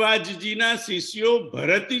ભરદ્વાજજીના શિષ્યો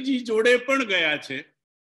ભરતજી જોડે પણ ગયા છે.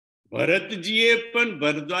 ભરતજીએ પણ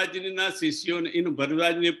ભરદ્વાજના શિષ્યોને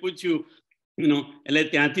ભરદ્વાજને પૂછ્યું, એટલે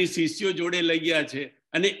ત્યાંથી શિષ્યો જોડે લઈ ગયા છે.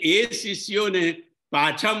 અને એ શિષ્યોને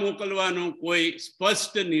પાછા મોકલવાનો કોઈ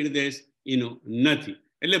સ્પષ્ટ નિર્દેશ નથી.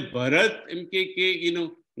 એટલે ભરત એમ કે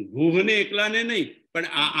ગુહને એકલાને નહીં, પણ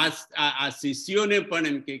આ શિષ્યોને પણ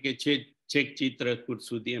એમ કે છેક ચિત્રકૂટ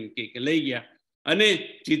સુધી એમ કે લઈ ગયા. અને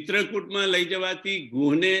ચિત્રકૂટમાં લઈ જવાથી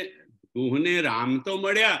ગુહને રામ તો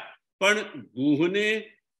મળ્યા, પણ ગુહને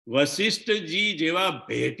વશિષ્ઠજી જેવા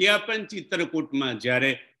ભેટ્યા પણ ચિત્રકૂટમાં.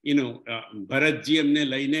 જ્યારે ભરતજી એમને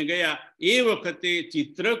લઈને ગયા એ વખતે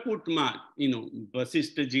ચિત્રકૂટમાં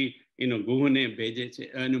વશિષ્ઠજી ગુહને ભેજે છે,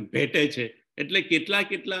 ભેટે છે. એટલે કેટલા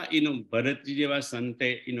ભરતજી જેવા સંતે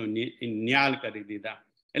ન્યાલ કરી દીધા.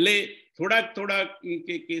 એટલે થોડાક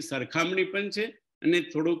કે સરખામણી પણ છે, અને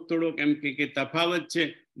થોડોક એમ કે તફાવત છે.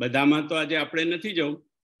 બધામાં તો આજે આપણે નથી જવું,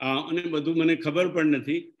 અને બધું મને ખબર પણ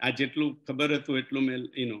નથી. આ જેટલું ખબર હતું એટલું મેં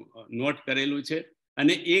નોટ કરેલું છે.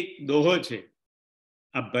 અને એક દોહો છે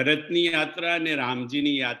આ ભરતની યાત્રા અને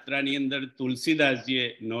રામજીની યાત્રાની અંદર, તુલસીદાસજીએ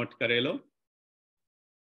નોટ કરેલો,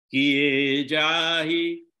 કિએ જાહી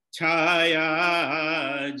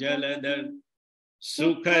છાયા જલદ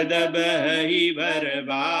સુખદ બહી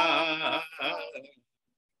બરબા,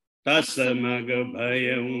 તસમગ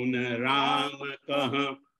ભયઉન રામ કહ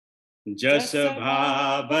જસ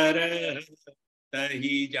ભાબર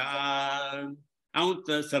તહી જા. હું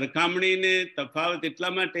સરખામણીને તફાવત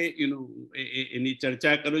એટલા માટે એની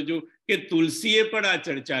ચર્ચા કરું છું કે તુલસીએ પણ આ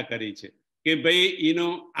ચર્ચા કરી છે કે ભાઈ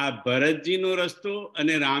આ ભરતજીનો રસ્તો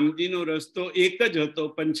અને રામજીનો રસ્તો એક જ હતો,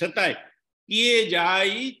 પણ છતાંય કિએ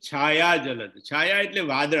જાય છાયા જલદ. છાયા એટલે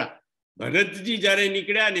વાદળા. ભરતજી જ્યારે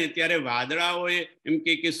નીકળ્યા ને ત્યારે વાદળાઓએ એમ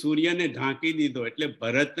કે સૂર્યને ઢાંકી દીધો, એટલે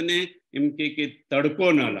ભરતને એમ કે તડકો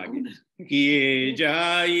ન લાગે. કિએ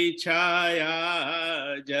જાય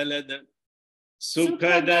છાયા જલદ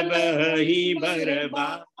સુખદ બહી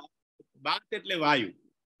બરબા. બાત એટલે વાયુ,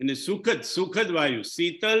 અને સુખદ વાયુ,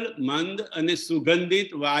 શીતલ, મંદ અને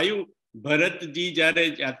સુગંધિત વાયુ ભરતજી જ્યારે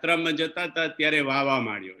યાત્રામાં જતા હતા ત્યારે વાવા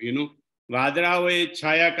માંડ્યો. વાદળાઓએ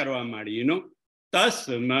છાયા કરવા માંડી. તસ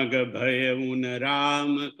મગ ભયઉન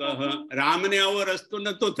રામ કહ. રામને આવો રસ્તો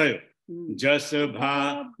નતો થયો. જસ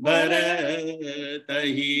ભાબર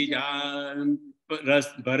તહી જા.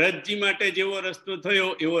 ભરતજી માટે જેવો રસ્તો થયો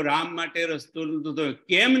એવો રામ માટે રસ્તો નતો થયો.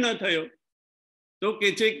 કેમ ન થયો? તો કે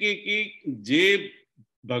છે કે જે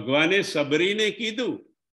ભગવાને સબરીને કીધું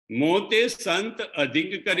મોતે સંત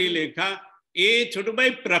અધિક કરી લેખા, એ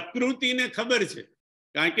છોટુભાઈ પ્રકૃતિને ખબર છે,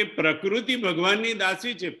 કારણ કે પ્રકૃતિ ભગવાનની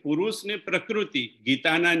દાસી છે. પુરુષ ને પ્રકૃતિ,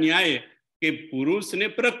 ગીતાના ન્યાય કે પુરુષ ને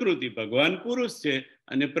પ્રકૃતિ, ભગવાન પુરુષ છે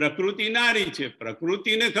અને પ્રકૃતિ નારી છે.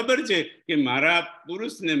 પ્રકૃતિને ખબર છે કે મારા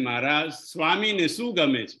પુરુષને મારા સ્વામીને શું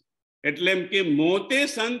ગમે છે, એટલે એમ કે મોતે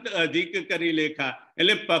સંત અધિક કરી લેખા.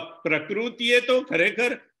 એટલે પ્રકૃતિએ તો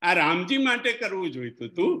ખરેખર આ રામજી માટે કરવું જોઈતું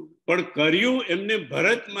હતું, પણ કર્યું એમને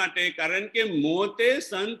ભરત માટે, કારણ કે મોતે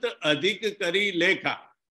સંત અધિક કરી લેખા.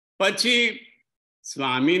 પછી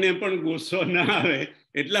સ્વામીને પણ ગુસ્સો ના આવે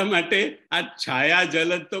એટલા માટે આ છાયા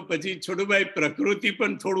જલદ તો પછી છોડુભાઈ પ્રકૃતિ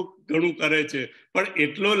પણ થોડું ઘણું કરે છે, પણ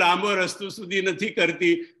એટલો લાંબો રસ્તો સુધી નથી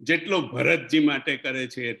કરતી જેટલો ભરતજી માટે કરે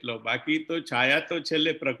છે એટલો. બાકી તો છાયા તો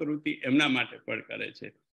છેલ્લે પ્રકૃતિ એમના માટે પણ કરે છે.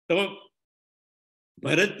 તો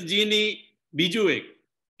ભરતજીની બીજું એક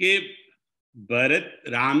કે ભરત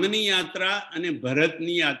રામની યાત્રા અને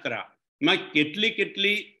ભરતની યાત્રામાં કેટલી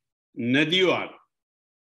કેટલી નદીઓ આવે.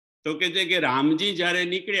 તો કે છે કે રામજી જ્યારે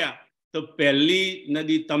નીકળ્યા તો પહેલી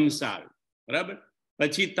નદી તમસા આવી, બરાબર.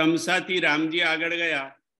 પછી તમસાથી રામજી આગળ ગયા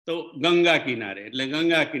તો ગંગા કિનારે, એટલે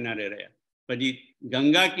ગંગા કિનારે રહ્યા. પછી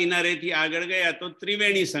ગંગા કિનારેથી આગળ ગયા તો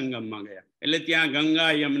ત્રિવેણી સંગમમાં ગયા, એટલે ત્યાં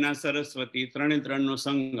ગંગા યમુના સરસ્વતી ત્રણનો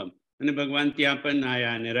સંગમ, અને ભગવાન ત્યાં પણ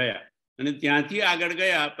નાયા અને રહ્યા. અને ત્યાંથી આગળ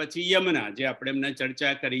ગયા પછી યમુના, જે આપણે એમને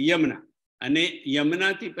ચર્ચા કરી યમુના, અને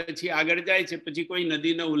યમુનાથી પછી આગળ જાય છે. પછી કોઈ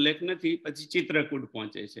નદીનો ઉલ્લેખ નથી. પછી ચિત્રકૂટ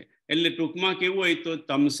પહોંચે છે. એટલે ટૂંકમાં કેવું હોય તો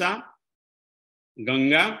તમસા,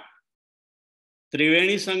 ગંગા,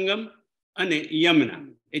 ત્રિવેણી સંગમ અને યમુના,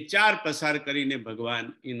 એ ચાર પસાર કરીને ભગવાન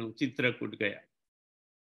એનું ચિત્રકૂટ ગયા.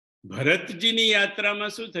 ભરતજીની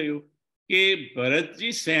યાત્રામાં શું થયું કે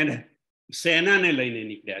ભરતજી સેનાને લઈને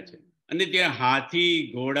નીકળ્યા છે, અને ત્યાં હાથી,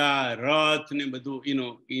 ઘોડા, રથ ને બધું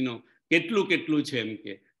કેટલું કેટલું છે એમ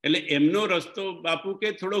કે. એટલે એમનો રસ્તો બાપુ કે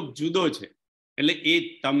થોડોક જુદો છે. એટલે એ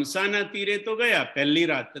તમસાના તીરે તો ગયા, પહેલી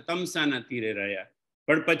રાત તમસાના તીરે રહ્યા,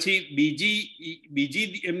 પણ પછી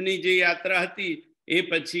બીજી એમની જે યાત્રા હતી એ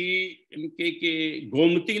પછી એમ કે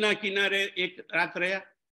ગોમતીના કિનારે એક રાત રહ્યા.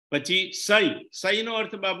 પછી સઈનો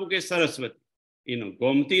અર્થ બાપુ કે સરસ્વતી,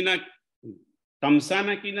 ગોમતીના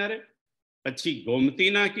તમસાના કિનારે, પછી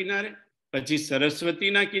ગોમતીના કિનારે, પછી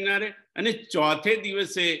સરસ્વતીના કિનારે, અને ચોથે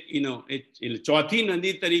દિવસે ચોથી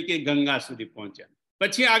નદી તરીકે ગંગા સુધી પહોંચ્યા.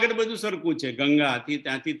 પછી આગળ બધું સરખું છે. ગંગાથી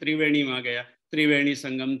ત્યાંથી ત્રિવેણીમાં ગયા, ત્રિવેણી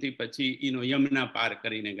સંગમથી પછી યમુના પાર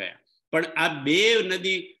કરીને ગયા. પણ આ બે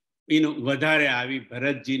નદી વધારે આવી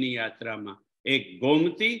ભરતજીની યાત્રામાં, એક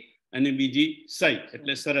ગોમતી અને બીજી સઈ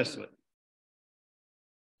એટલે સરસ્વતી.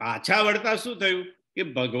 પાછા વળતા શું થયું કે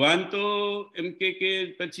ભગવાન તો એમ કે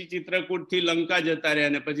પછી ચિત્રકૂટથી લંકા જતા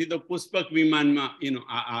રહ્યા, અને પછી તો પુષ્પક વિમાનમાં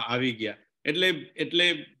આવી ગયા. એટલે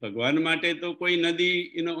ભગવાન માટે તો કોઈ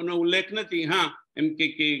નદી નો ઉલ્લેખ નથી. હા, એમ કે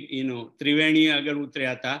ત્રિવેણી આગળ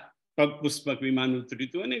ઉતર્યા હતા, પુષ્પક વિમાન ઉતર્યું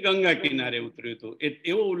હતું, અને ગંગા કિનારે ઉતર્યું હતું,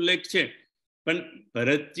 એવો ઉલ્લેખ છે. પણ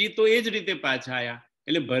ભરતજી તો એ જ રીતે પાછા આવ્યા.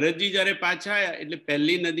 એટલે ભરતજી જયારે પાછા આવ્યા એટલે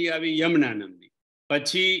પહેલી નદી આવી યમુના નદી.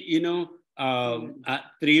 પછી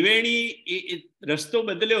ત્રિવેણી રસ્તો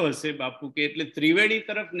બદલ્યો હશે બાપુ કે, એટલે ત્રિવેણી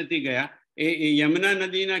તરફ નથી ગયા, એ યમુના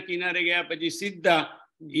નદીના કિનારે ગયા. પછી સીધા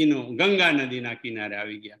ગંગા નદીના કિનારે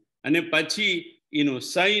આવી ગયા, અને પછી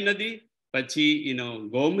સઈ નદી, પછી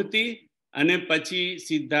ગોમતી, અને પછી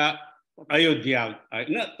સીધા અયોધ્યા,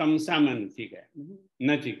 તમસામાં નથી ગયા.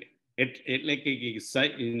 એટલે કે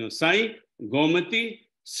સઈ ગોમતી,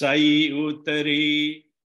 સઈ ઉતરી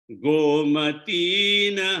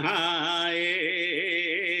ગોમતી નહાય,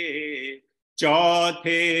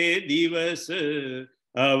 ચોથે દિવસ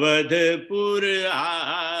અવધપુર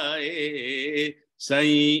આए,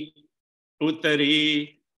 સઈ ઉતરી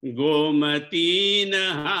ગોમતી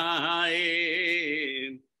નહાય,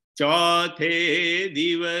 ચોથે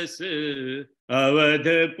દિવસ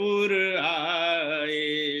અવધપુર આए.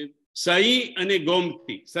 સઈ અને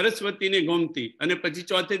ગોમતી, સરસ્વતી ને ગોમતી, અને પછી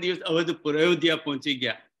ચોથે દિવસ અવધપુર અયોધ્યા પહોંચી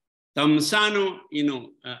ગયા. તમસાનો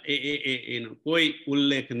એનો કોઈ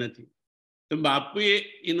ઉલ્લેખ નથી. તો બાપુએ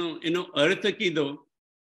એનો અર્થ કીધો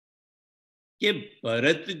કે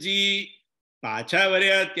ભરતજી પાછા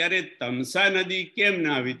વર્યા ત્યારે તમસા નદી કેમ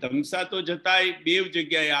ના આવી? તમસા તો જતાય બે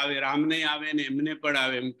જગ્યાએ આવે, રામને આવે ને એમને પણ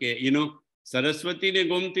આવે. એમ કે સરસ્વતી ને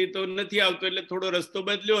ગોમતી તો નથી આવતો, એટલે થોડો રસ્તો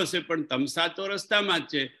બદલ્યો હશે, પણ તમસા તો રસ્તામાં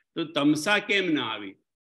જ છે. તો તમસા કેમ ના આવી?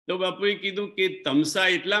 તો બાપુએ કીધું કે તમસા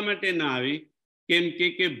એટલા માટે ના આવી કેમ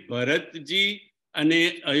કે ભરતજી અને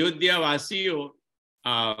અયોધ્યા વાસીઓ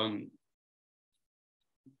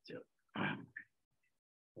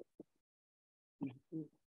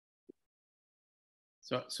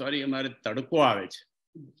સોરી, અમારે તડકો આવે છે.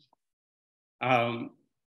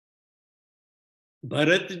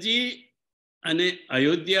 ભરતજી અને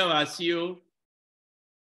અયોધ્યાવાસીઓ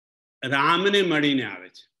રામને મળીને આવે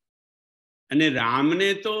છે. અને રામને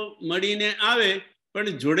તો મળીને આવે,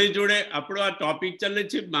 પણ જોડે જોડે આપણો આ ટોપિક ચાલે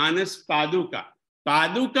છે માનસ પાદુકા,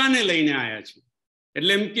 પાદુકાને લઈને આવ્યા છે.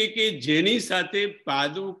 એટલે એમ કે જેની સાથે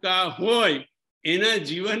પાદુકા હોય એના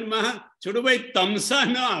જીવનમાં છોડુભાઈ તમસા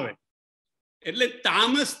ન આવે, એટલે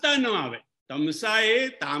તામસતા ન આવે. તમસા એ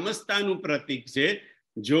તામસતાનું પ્રતીક છે.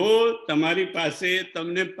 જો તમારી પાસે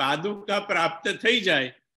તમને પાદુકા પ્રાપ્ત થઈ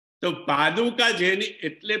જાય તો પાદુકા જેની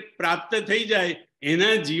એટલે પ્રાપ્ત થઈ જાય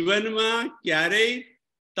એના જીવનમાં ક્યારેય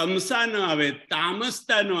તમસા ન આવે,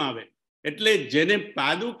 તામસતા ન આવે. એટલે જેને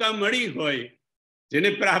પાદુકા મળી હોય, જેને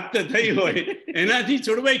પ્રાપ્ત થઈ હોય, એનાથી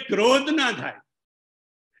છોડવાય ક્રોધ ના થાય.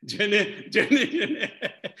 જેને જેને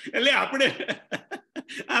એટલે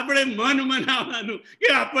આપણે મન મનાવવાનું કે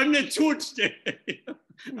આપણને છૂટ છે,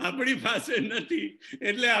 આપણી પાસે નથી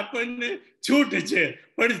એટલે આપણને છૂટ છે.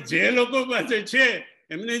 પણ જે લોકો પાસે છે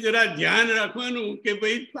એમને જરા ધ્યાન રાખવાનું કે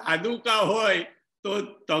ભાઈ પાદુકા હોય તો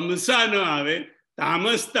તમસા ન આવે,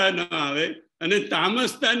 તામસતા ન આવે, અને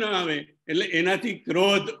તામસતા ન આવે એટલે એનાથી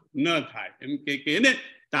ક્રોધ ન થાય. એમ કે એને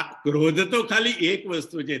ક્રોધ તો ખાલી એક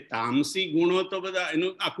વસ્તુ છે, તામસી ગુણો તો બધા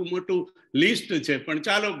એનું આખું મોટું લિસ્ટ છે. પણ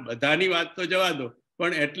ચાલો બધાની વાત તો જવા દો,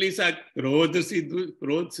 પણ એટલીસ્ટ આ ક્રોધ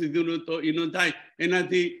સીધું તો એનું થાય,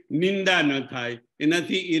 એનાથી નિંદા ન થાય,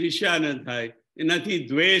 એનાથી ઈર્ષ્યા ન થાય, એનાથી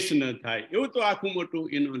દ્વેષ ન થાય, એવું તો આખું મોટું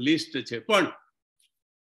એનું લિસ્ટ છે. પણ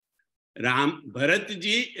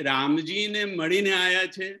ભરતજી રામજીને મળીને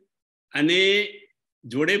આવ્યા છે અને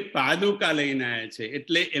જોડે પાદુકા લઈને આવ્યા છે.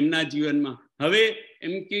 એટલે એમના જીવનમાં હવે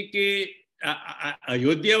એમ કે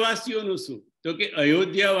અયોધ્યાવાસીઓનું શું, તો કે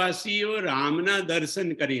અયોધ્યાવાસીઓ રામના દર્શન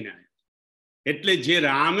કરીને આવ્યા. એટલે જે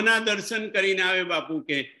રામના દર્શન કરીને આવે બાપુ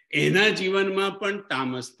કે એના જીવનમાં પણ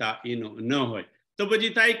તામસતા એનો ન હોય. તો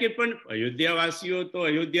પછી થાય કે પણ અયોધ્યાવાસીઓ તો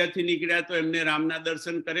અયોધ્યાથી નીકળ્યા તો એમને રામના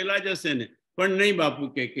દર્શન કરેલા જ હશે ને. પણ નહીં બાપુ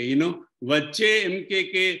કે એનો વચ્ચે એમ કે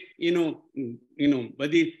એનો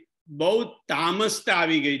બધી બહુ તામસતા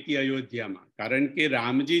આવી ગઈ હતી અયોધ્યામાં. કારણ કે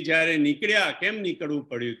રામજી જ્યારે નીકળ્યા, કેમ નીકળવું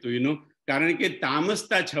પડ્યું હતું એનું, કારણ કે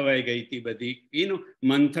તામસતા છવાઈ ગઈ હતી બધી. એનું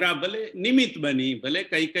મંથરા ભલે નિમિત્ત બની, ભલે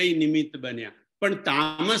કઈ નિમિત્ત બન્યા, પણ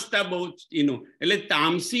તામસતા બહુ એનું. એટલે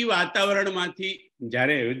તામસી વાતાવરણમાંથી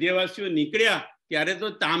જ્યારે અયોધ્યાવાસીઓ નીકળ્યા ત્યારે તો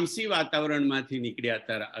તામસી વાતાવરણમાંથી નીકળ્યા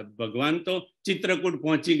હતા. ભગવાન તો ચિત્રકૂટ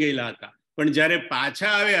પહોંચી ગયેલા હતા, પણ જ્યારે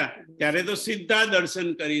પાછા આવ્યા ત્યારે તો સીધા દર્શન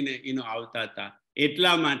કરીને એનો આવતા હતા.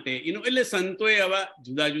 એટલા માટે એટલે સંતોએ આવા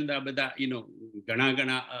જુદા જુદા બધા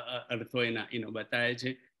ઘણા અર્થો એના બતાવે છે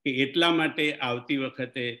કે એટલા માટે આવતી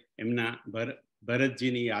વખતે એમના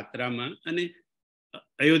ભરતજીની યાત્રામાં અને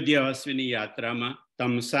અયોધ્યાવાસીની યાત્રામાં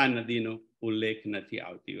તમસા નદીનો ઉલ્લેખ નથી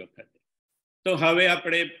આવતી વખતે. તો હવે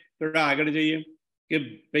આપણે થોડા આગળ જઈએ કે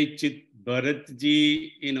ભાઈ ભરતજી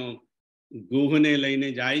ગુહને લઈને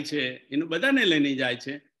જાય છે, બધાને લઈને જાય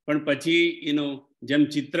છે, પણ પછી જેમ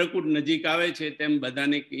ચિત્રકૂટ નજીક આવે છે તેમ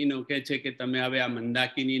બધાને કહે છે કે તમે હવે આ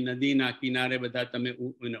મંદાકિની નદીના કિનારે બધા તમે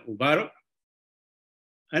ઉભા રહો.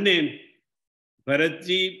 અને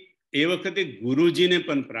ભરતજી એ વખતે ગુરુજીને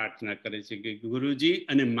પણ પ્રાર્થના કરે છે કે ગુરુજી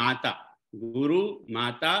અને માતા, ગુરુ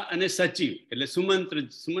માતા અને સચિવ એટલે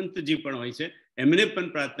સુમંતજી પણ હોય છે, એમને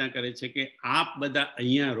પણ પ્રાર્થના કરે છે કે આપ બધા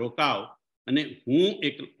અહીંયા રોકાવ અને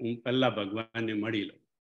હું પહેલા ભગવાનને મળી લઉં.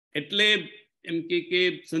 એટલે એમ કે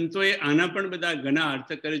સંતોએ આના પણ બધા ઘણા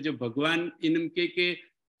અર્થ કરે છે. ભગવાન એમ કે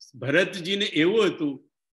ભરતજીને એવું હતું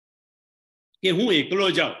કે હું એકલો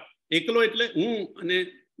જાઉં, એકલો એટલે હું અને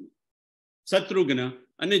શત્રુઘ્ન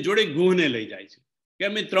અને જોડે ગુહને લઈ જાય છે કે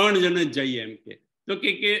અમે 3 જણ જ જઈએ. એમ કે તો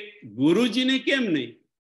કે ગુરુજીને કેમ નહીં?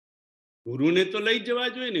 ગુરુને તો લઈ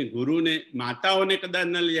જવા જોઈએ ને. ગુરુને માતાઓને કદાચ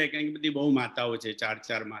ન લઈ જાય, કારણ કે બધી બહુ માતાઓ છે,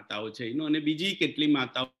 4 માતાઓ છે અને બીજી કેટલી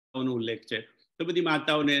માતાઓનો ઉલ્લેખ છે. તો બધી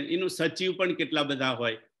માતાઓને સચિવ પણ કેટલા બધા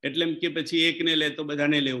હોય, એટલે એમ કે પછી એકને લે તો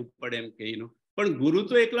બધાને લેવું પડે એમ કે પણ ગુરુ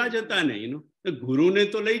તો એકલા જ હતા ને તો ગુરુને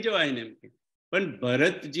તો લઈ જવાય ને એમ કે. પણ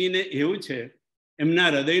ભરતજીને એવું છે, એમના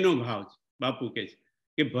હૃદયનો ભાવ છે, બાપુ કે છે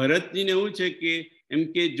કે ભરતજીને એવું છે કે એમ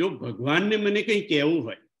કે જો ભગવાનને મને કંઈ કહેવું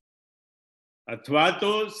હોય અથવા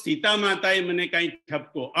તો સીતા માતાએ મને કઈ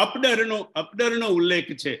ઠપકો, અપડરનો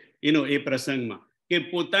ઉલ્લેખ છે એ પ્રસંગમાં કે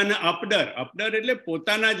પોતાના અપડર એટલે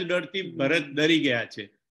પોતાના જ ડરથી ભરત ડરી ગયા છે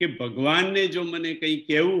કે ભગવાનને જો મને કંઈ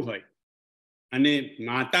કહેવું હોય અને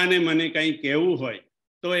માતાને મને કંઈ કહેવું હોય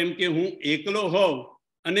તો એમ કે હું એકલો હોઉં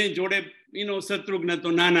અને જોડે શત્રુઘ્ન તો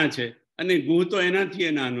નાના છે અને ગુહ તો એનાથી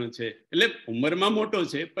નાનો છે, એટલે ઉંમરમાં મોટો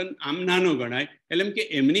છે પણ આમ નાનો ગણાય. એટલે એમ કે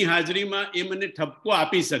એમની હાજરીમાં એ મને ઠપકો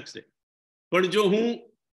આપી શકશે. પણ જો હું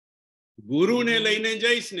ગુરુને લઈને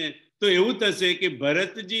જઈશ ને તો એવું થશે કે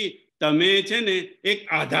ભરતજી તમે છે ને એક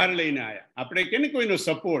આધાર લઈને આવ્યા. આપણે કે ને કોઈનો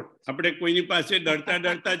સપોર્ટ, આપણે કોઈની પાસે ડરતા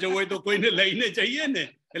ડરતા જવું હોય તો કોઈને લઈને જઈએ ને,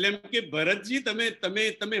 એટલે એમ કે ભરતજી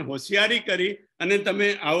તમે હોશિયારી કરી અને તમે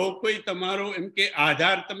આવો કોઈ તમારો એમ કે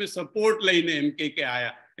આધાર, તમે સપોર્ટ લઈને એમ કે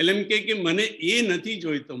આયા. એટલે એમ કે મને એ નથી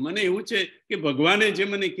જોઈતો, મને એવું છે કે ભગવાને જે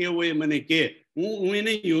મને કહેવું હોય મને કહે, હું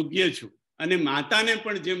એને યોગ્ય છું. અને માતાને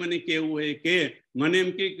પણ જે મને કહેવું હોય કે મને એમ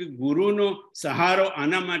કે ગુરુનો સહારો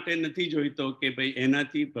આના માટે નથી જોઈતો કે ભાઈ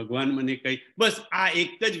એનાથી ભગવાન મને કઈ, બસ આ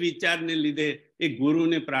એક જ વિચારને લીધે એ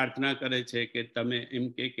ગુરુને પ્રાર્થના કરે છે કે તમે એમ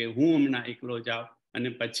કે હું હમણાં એકલો જાઉં અને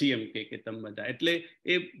પછી એમ કે તમે બધા. એટલે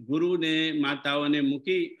એ ગુરુને માતાઓને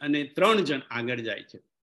મૂકી અને 3 જણ આગળ જાય છે.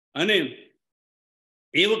 અને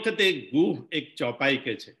એ વખતે ગુહ એક ચોપાઈ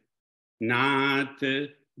કે છે, નાથ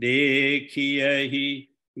દેખિયહી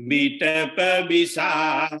બીટપ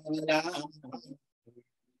બિસારા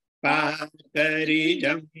પાકરી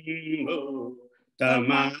જંબો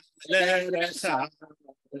તમાલ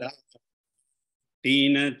રસાલા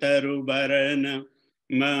તીન તરુબરન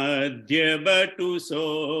મધ્ય બટુ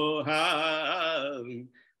સોહા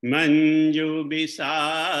મંજુ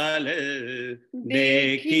બિસાલ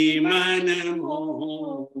દેખી મન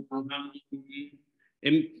મોહા.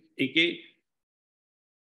 એમ કે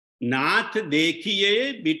નાથ દેખીએ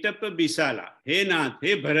બીટપ બિસાલા, હે નાથ,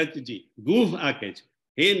 હે ભરતજી, ગુહ આકે છે,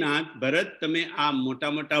 હે નાથ ભરત, તમે આ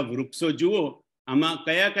મોટા મોટા વૃક્ષો જુઓ, આમાં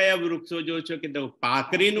કયા કયા વૃક્ષો જો છો કે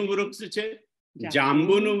પાકરીનું વૃક્ષ છે,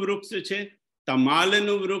 જાંબુનું વૃક્ષ છે,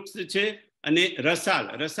 તમાલનું વૃક્ષ છે અને રસાલ,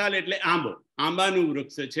 રસાલ એટલે આંબો, આંબાનું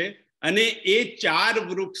વૃક્ષ છે. અને એ 4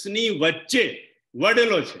 વૃક્ષની વચ્ચે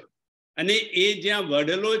વડલો છે. અને એ જ્યાં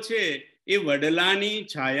વડલો છે એ વડલાની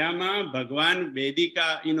છાયામાં ભગવાન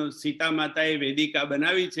વેદિકા, સીતા માતાએ વેદિકા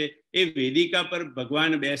બનાવી છે, એ વેદિકા પર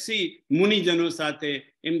ભગવાન બેસી મુનિજનો સાથે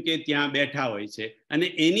એમ કે ત્યાં બેઠા હોય છે. અને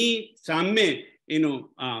એની સામે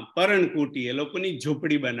પર્ણકુટી, એ લોકોની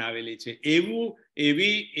ઝૂંપડી બનાવેલી છે.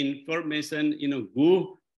 એવી ઇન્ફોર્મેશન ગુહ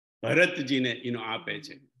ભરતજીને આપે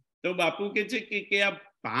છે. તો બાપુ કે છે કે આ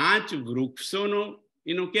 5 વૃક્ષોનો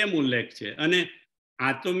કેમ ઉલ્લેખ છે. અને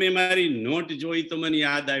આ તો મેં મારી નોટ જોઈ તો મને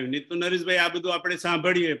યાદ આવ્યું, નહીં તો નરેશભાઈ આ બધું આપણે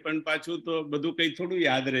સાંભળીએ પણ પાછું તો બધું કઈ થોડું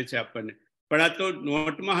યાદ રહે છે આપણને. પણ આ તો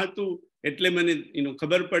નોટમાં હતું એટલે મને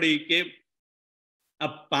ખબર પડી કે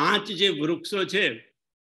આ 5 જે વૃક્ષો છે,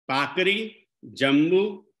 પાકરી, જંબુ,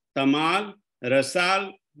 તમાલ, રસાલ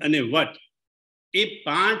અને વટ, એ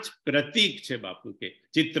 5 પ્રતીક છે બાપુ કે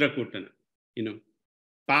ચિત્રકૂટના.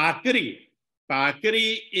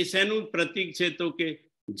 પાકરી એ શેનું પ્રતીક છે તો કે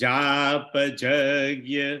જાપ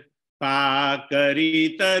જગ્ય પાકરી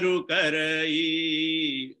તરુ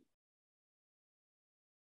કરઈ.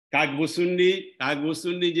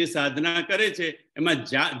 કાગભૂસુંડની જે સાધના કરે છે એમાં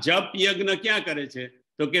જપ યજ્ઞ ક્યાં કરે છે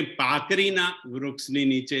તો કે પાકરીના વૃક્ષની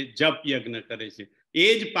નીચે જપ યજ્ઞ કરે છે. એ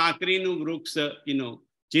જ પાકરીનું વૃક્ષ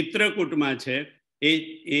ચિત્રકૂટમાં છે.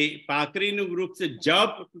 એ પાકરીનું વૃક્ષ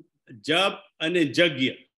જપ અને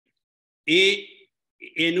યજ્ઞ,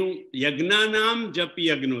 એનું યજ્ઞાનામ જપ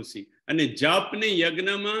યજ્ઞોસી. અને જપ ને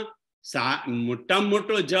યજ્ઞમાં મોટામાં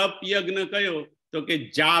મોટો જપ યજ્ઞ કયો તો કે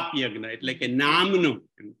જાપ યજ્ઞ, એટલે કે નામનો.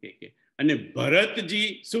 અને ભરતજી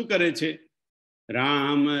શું કરે છે?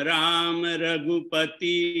 રામ રામ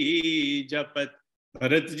રઘુપતિ જપત.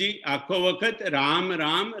 ભરતજી આખો વખત રામ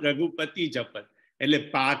રામ રઘુપતિ જપત. એટલે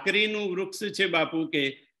પાકરીનું વૃક્ષ છે બાપુ કે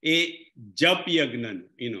એ જપ યજ્ઞનું,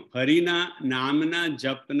 હરિના નામના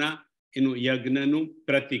જપના યજ્ઞનું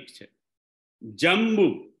પ્રતીક છે. જંબુ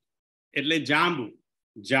એટલે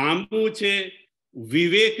જાંબુ છે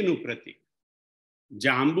વિવેકનું પ્રતીક.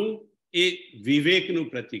 જાંબુ એ વિવેકનું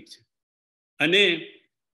પ્રતીક છે. અને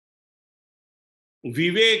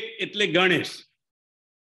વિવેક એટલે ગણેશ.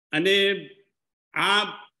 અને આ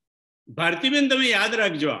ભારતીબેન તમે યાદ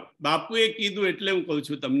રાખજો, બાપુએ કીધું એટલે હું કહું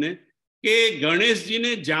છું તમને કે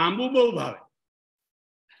ગણેશજીને જાંબુ બહુ ભાવે.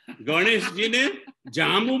 ગણેશજીને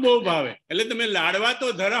જાંબુ બહુ ભાવે. એટલે તમે લાડવા તો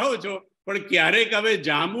ધરાવો છો પણ ક્યારેક હવે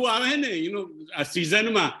જાંબુ આવે ને આ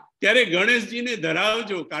સિઝનમાં ત્યારે ગણેશજીને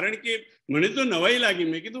ધરાવજો. કારણ કે મને તો નવાઈ લાગી,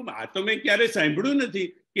 મેં કીધું આ તો મેં ક્યારે સાંભળ્યું નથી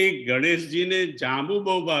કે ગણેશજીને જાંબુ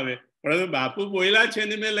બહુ ભાવે. પણ હવે બાપુ બોલ્યા છે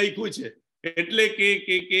ને મેં લખ્યું છે. એટલે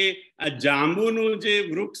કે આ જાંબુનું જે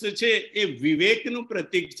વૃક્ષ છે એ વિવેકનું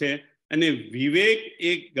પ્રતીક છે. અને વિવેક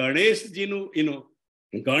એ ગણેશજીનું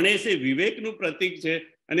ગણેશ એ વિવેકનું પ્રતીક છે.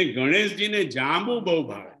 અને ગણેશજીને જાંબુ બહુ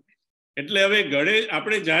ભાવે. એટલે હવે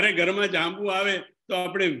આપણે જ્યારે ઘરમાં જાંબુ આવે તો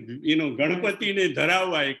આપણે ગણપતિને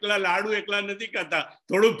ધરાવવા એકલા લાડુ એકલા નથી ખાતા,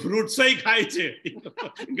 થોડું ફ્રૂટ્સય ખાય છે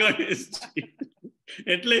ગણેશજી.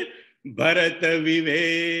 એટલે ભરત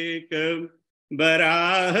વિવેક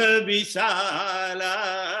બરાહ વિશાલા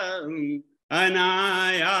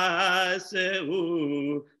અનાયાસ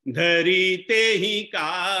ધરી તે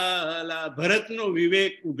કાલા. ભરતનો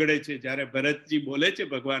વિવેક ઉઘડે છે. જ્યારે ભરતજી બોલે છે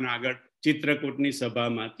ભગવાન આગળ ચિત્રકૂટની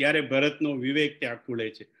સભામાં, ત્યારે ભરતનો વિવેક ત્યાં ખુલે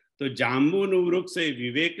છે. તો જાંબુનું વૃક્ષ એ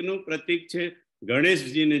વિવેકનું પ્રતીક છે.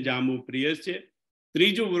 ગણેશજીને જાંબુ પ્રિય છે.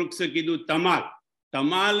 ત્રીજું વૃક્ષ કીધું તમાલ.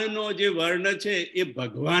 તમાલનો જે વર્ણ છે એ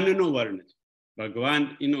ભગવાનનો વર્ણ છે. ભગવાન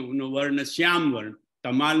એનો વર્ણ શ્યામ વર્ણ.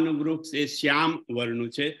 તમાલનું વૃક્ષ એ શ્યામ વર્ણ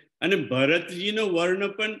છે. અને ભરતજીનો વર્ણ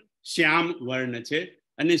પણ શ્યામ વર્ણ છે.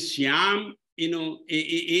 અને શ્યામ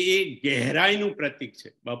એ ગહેરાઈનું પ્રતીક છે.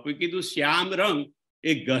 બાપુએ કીધું શ્યામ રંગ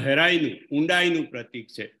એ ગહેરાઈનું, ઊંડાઈનું પ્રતીક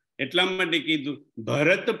છે. એટલા માટે કીધું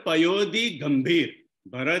ભરત પયોધી ગંભીર.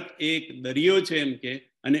 ભરત એક દરિયો છે એમ કે,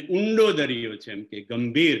 અને ઊંડો દરિયો છે એમ કે.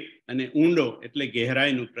 ગંભીર અને ઊંડો એટલે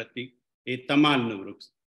ગહેરાઈનું પ્રતીક એ તમાલનું વૃક્ષ.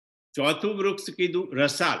 ચોથું વૃક્ષ કીધું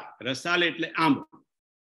રસાલ. રસાલ એટલે આંબ.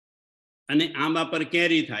 અને આંબા પર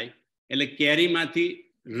કેરી થાય એટલે કેરીમાંથી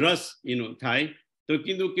રસ થાય. તો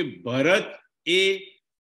કીધું કે ભરત એ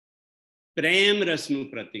પ્રેમ રસનું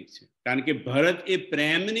પ્રતીક છે. કારણ કે ભરત એ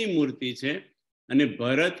પ્રેમની મૂર્તિ છે. અને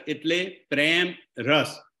ભરત એટલે પ્રેમ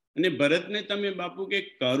રસ. અને ભરતને તમે બાપુ કે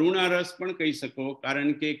કરુણા રસ પણ કહી શકો.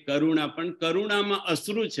 કારણ કે કરુણા પણ, કરુણામાં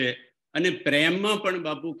અશ્રુ છે. અને પ્રેમમાં પણ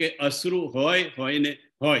બાપુ કે અશ્રુ હોય ને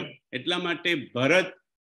હોય. એટલા માટે ભરત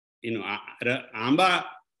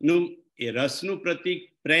આંબાનું એ રસનું પ્રતીક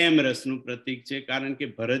પ્રેમ રસનું પ્રતીક છે. કારણ કે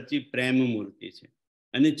ભરતજી પ્રેમ મૂર્તિ છે.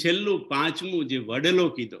 અને છેલ્લું પાંચમું જે વડલો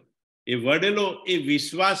કીધો, એ વડલો એ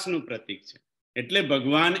વિશ્વાસનું પ્રતીક છે. એટલે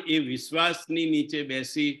ભગવાન એ વિશ્વાસની નીચે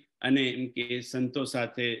બેસી અને એમ કે સંતો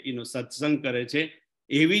સાથે એનો સત્સંગ કરે છે.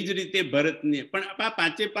 એવી જ રીતે ભરતને પણ આ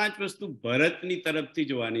પાંચે પાંચ વસ્તુ ભરતની તરફથી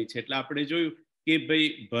જોવાની છે. એટલે આપણે જોયું કે ભાઈ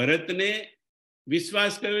ભરતને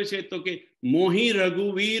વિશ્વાસ કયો છે તો કે મોહી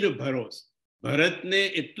રઘુવીર ભરોસ. ભરતને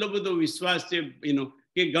એટલો બધો વિશ્વાસ છે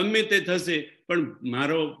કે ગમે તે થશે પણ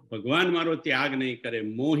મારો ભગવાન મારો ત્યાગ નહીં કરે.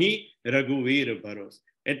 મોહી રઘુવીર ભરોસ.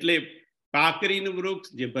 એટલે પાકરીનું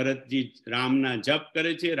વૃક્ષ જે ભરતજી રામના જપ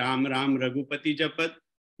કરે છે, રામ રામ રઘુપતિ જપત.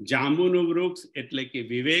 જાંબુનું વૃક્ષ એટલે કે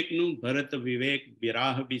વિવેકનું, ભરત વિવેક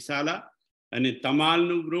વિરાહ વિશાલા. અને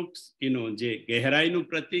તમાલનું વૃક્ષ જે ગહેરાઈનું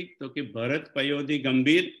પ્રતીક તો કે ભરત પયોધી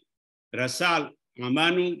ગંભીર. રસાલ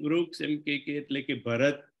આંબાનું વૃક્ષ એમ કે એટલે કે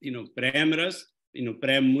ભરત પ્રેમ રસ,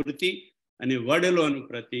 પ્રેમ મૂર્તિ. અને વડલોનું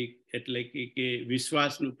પ્રતીક એટલે કે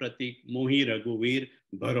વિશ્વાસનું પ્રતીક મોહી રઘુવીર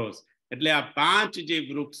ભરોસ. એટલે આ પાંચ જે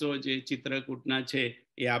વૃક્ષો જે ચિત્રકૂટના છે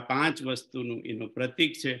એ આ પાંચ વસ્તુનું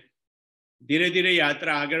પ્રતીક છે. ધીરે ધીરે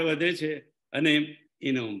યાત્રા આગળ વધે છે અને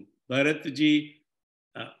ભરતજી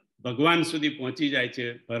ભગવાન સુધી પહોંચી જાય છે.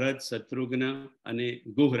 ભરત, શત્રુઘ્ન અને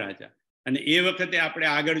ગુહ રાજા. અને એ વખતે આપણે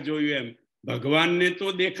આગળ જોયું એમ ભગવાનને તો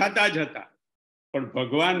દેખાતા જ હતા, પણ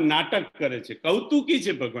ભગવાન નાટક કરે છે, કૌતુકી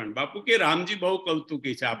છે ભગવાન. બાપુ કે રામજી બહુ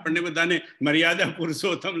કૌતુકી છે. આપણને બધાને મર્યાદા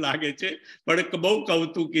પુરુષોત્તમ લાગે છે, પણ બહુ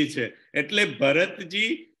કૌતુકી છે. એટલે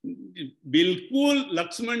ભરતજી બિલકુલ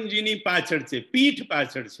લક્ષ્મણજીની પાછળ છે, પીઠ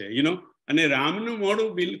પાછળ છે, અને રામનું મોઢું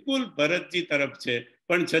બિલકુલ ભરતજી તરફ છે.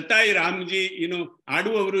 પણ છતાંય રામજી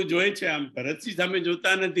આડું અવરું જોઈ છે, આમ ભરતજી સામે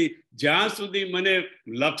જોતા નથી. જ્યાં સુધી મને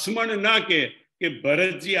લક્ષ્મણ ના કે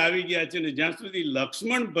ભરતજી આવી ગયા છે, ને જ્યાં સુધી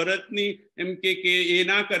લક્ષ્મણ ભરતની એમ કે એ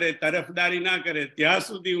ના કરે, તરફદારી ના કરે, ત્યાં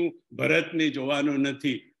સુધી હું ભરતને જોવાનો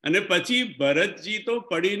નથી. અને પછી ભરતજી તો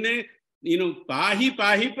પડીને પાહી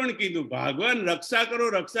પાહી પણ કીધું, ભગવાન રક્ષા કરો,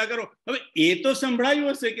 રક્ષા કરો. હવે એ તો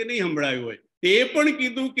સંભળાયું હશે કે નહીં સંભળાયું હોય, તે પણ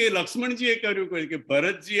કીધું કે લક્ષ્મણજીએ કર્યું કે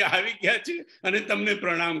ભરતજી આવી ગયા છે અને તમને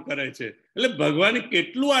પ્રણામ કરે છે. એટલે ભગવાને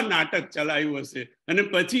કેટલું આ નાટક ચલાવ્યું હશે. અને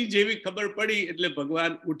પછી જેવી ખબર પડી એટલે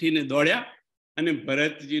ભગવાન ઉઠીને દોડ્યા અને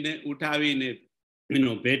ભરતજીને ઉઠાવીને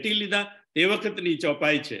ભેટી લીધા. તે વખતની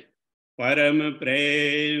ચોપાઈ છે, પરમ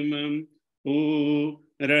પ્રેમ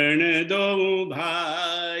પૂરણ દો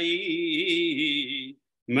ભાઈ,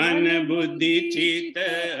 મન બુદ્ધિ ચિત્ત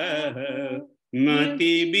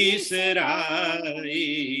મતિ બિસરાઈ.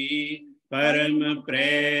 પરમ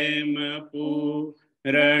પ્રેમ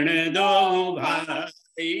પૂરણ દો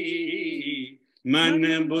ભાઈ, મન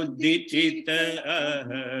બુદ્ધિ ચિત્ત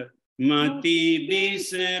મતિ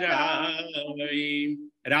બિસરાઈ.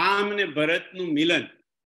 રામ ને ભરતનું મિલન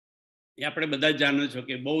એ આપણે બધા જાણો છો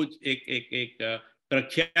કે બહુ જ એક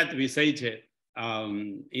પ્રખ્યાત વિષય છે.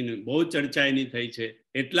 બહુ ચર્ચા એની થઈ છે.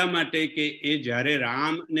 એટલા માટે કે એ જ્યારે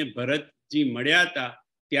રામ ને ભરતજી મળ્યા હતા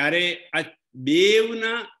ત્યારે આ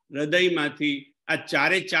બેવના હૃદયમાંથી આ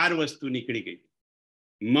ચારે ચાર વસ્તુ નીકળી ગઈ: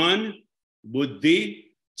 મન, બુદ્ધિ,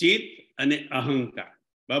 ચિત્ત અને અહંકાર.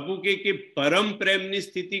 બાપુ કે પરમ પ્રેમની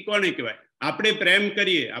સ્થિતિ કોને કહેવાય? આપણે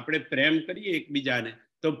પ્રેમ કરીએ એકબીજાને,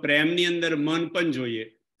 તો પ્રેમની અંદર મન પણ જોઈએ,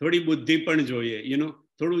 થોડી બુદ્ધિ પણ જોઈએ,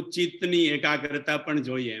 થોડું ચિત્તની એકાગ્રતા પણ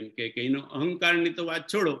જોઈએ. એમ કે એનો અહંકારની તો વાત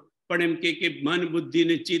છોડો, પણ એમ કે મન બુદ્ધિ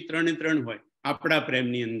ને ચિત્ત ત્રણે હોય આપણા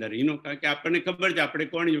પ્રેમની અંદર. એનો કારણ કે આપણને ખબર છે આપણે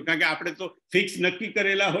કોણ, કારણ કે આપણે તો ફિક્સ નક્કી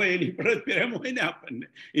કરેલા હોય એની પર પ્રેમ હોય ને આપણને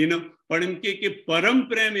એનો. પણ એમ કે પરમ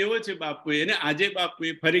પ્રેમ એવો છે બાપુએ, એને આજે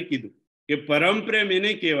બાપુએ ફરી કીધું કે પરમ પ્રેમ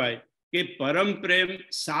એને કહેવાય કે પરમ પ્રેમ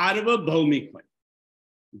સાર્વભૌમિક હોય.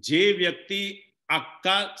 જે વ્યક્તિ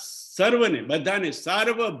આખા સર્વને બધાને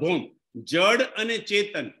સાર્વભૌમ, જડ અને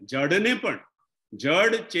ચેતન, જડને પણ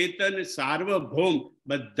જડ ચેતન સાર્વભૌમ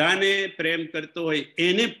બધાને પ્રેમ કરતો હોય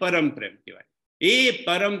એને પરમ પ્રેમ કહેવાય. એ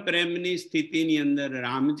પરમ પ્રેમની સ્થિતિની અંદર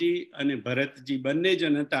રામજી અને ભરતજી બંને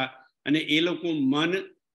જણ હતા. અને એ લોકો મન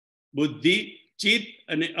બુદ્ધિ ચિત્ત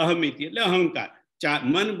અને અહમિતિ એટલે અહંકાર,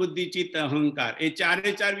 મન બુદ્ધિ ચિત્ત અહંકાર, એ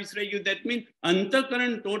ચારે ચાર વિસરાઈ ગયું. દેટ મીન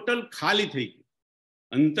અંતઃકરણ ટોટલ ખાલી થઈ ગયું.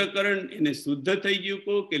 અંતઃકરણ એને શુદ્ધ થઈ ગયું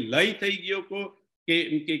કો કે લય થઈ ગયો કો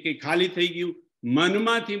કે ખાલી થઈ ગયું.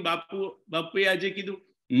 મનમાંથી બાપુએ આજે કીધું,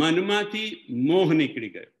 મનમાંથી મોહ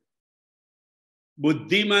નીકળી ગયો,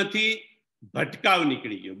 બુદ્ધિમાંથી ભટકાવ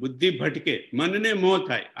નીકળી ગયો. બુદ્ધિ ભટકે, મનને મોહ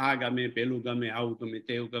થાય, આ ગમે પેલું ગમે આવું ગમે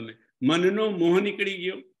તેવું ગમે, મનનો મોહ નીકળી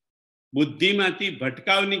ગયો. બુદ્ધિમાંથી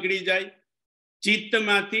ભટકાવ નીકળી જાય.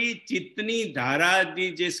 ચિત્તમાંથી ચિત્તની ધારાની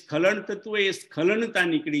જે સ્ખલન થતું હોય એ સ્ખલનતા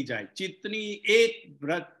નીકળી જાય. ચિત્તની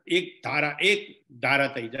એક ધારા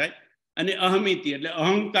થઈ જાય. અને અહમિતિ એટલે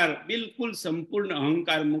અહંકાર, બિલકુલ સંપૂર્ણ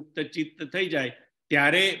અહંકાર મુક્ત ચિત્ત થઈ જાય.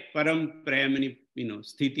 ત્યારે પરમ પ્રેમની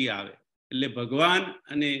સ્થિતિ આવે. એટલે ભગવાન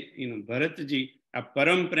અને ભરતજી આ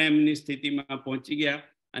પરમ પ્રેમની સ્થિતિમાં પહોંચી ગયા.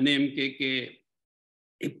 અને એમ કે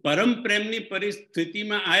એ પરમ પ્રેમની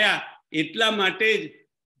પરિસ્થિતિમાં આયા એટલા માટે જ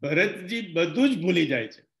ભરતજી બધું જ ભૂલી જાય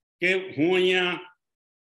છે કે હું અહીંયા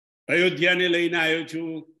અયોધ્યાને લઈને આવ્યો છું,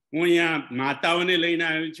 હું અહીંયા માતાઓને લઈને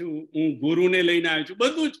આવ્યો છું, હું ગુરુને લઈને આવ્યો છું.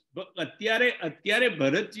 બધું જ અત્યારે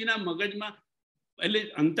ભરતજીના મગજમાં એટલે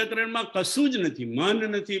અંતઃકરણમાં કશું જ નથી. મન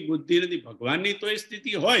નથી, બુદ્ધિ નથી. ભગવાનની તો એ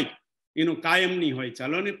સ્થિતિ હોય, એનો કાયમની હોય,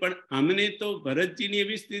 ચાલો ને. પણ અમને તો ભરતજીની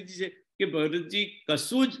એવી સ્થિતિ છે કે ભરતજી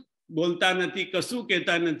કશું જ બોલતા નથી, કશું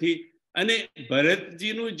કહેતા નથી. અને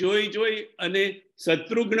ભરતજીનું જોઈ અને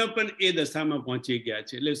શત્રુઘ્ન પણ એ દશામાં પહોંચી ગયા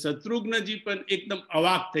છે. એટલે શત્રુઘ્નજી પણ એકદમ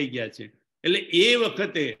અવાક થઈ ગયા છે. એટલે એ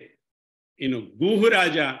વખતે એનો ગુહ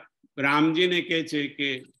રાજા રામજીને કહે છે કે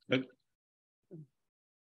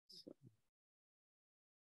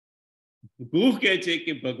ગુહ કહે છે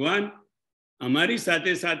કે ભગવાન અમારી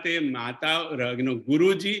સાથે સાથે માતા,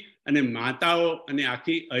 ગુરુજી અને માતાઓ અને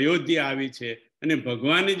આખી અયોધ્યા આવી છે. અને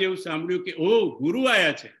ભગવાને જેવું સાંભળ્યું કે ઓ ગુરુ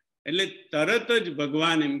આયા છે, એટલે તરત જ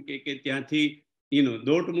ભગવાન એમ કે ત્યાંથી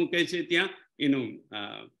દોટ મૂકે છે ત્યાં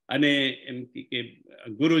અને એમ કે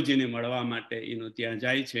ગુરુજીને મળવા માટે ત્યાં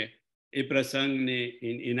જાય છે. એ પ્રસંગને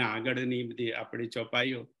એના આગળની બધી આપણી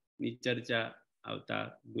ચોપાઈઓની ચર્ચા આવતા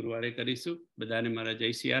ગુરુવારે કરીશું. બધાને મારા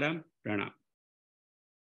જય સિયારામ, પ્રણામ.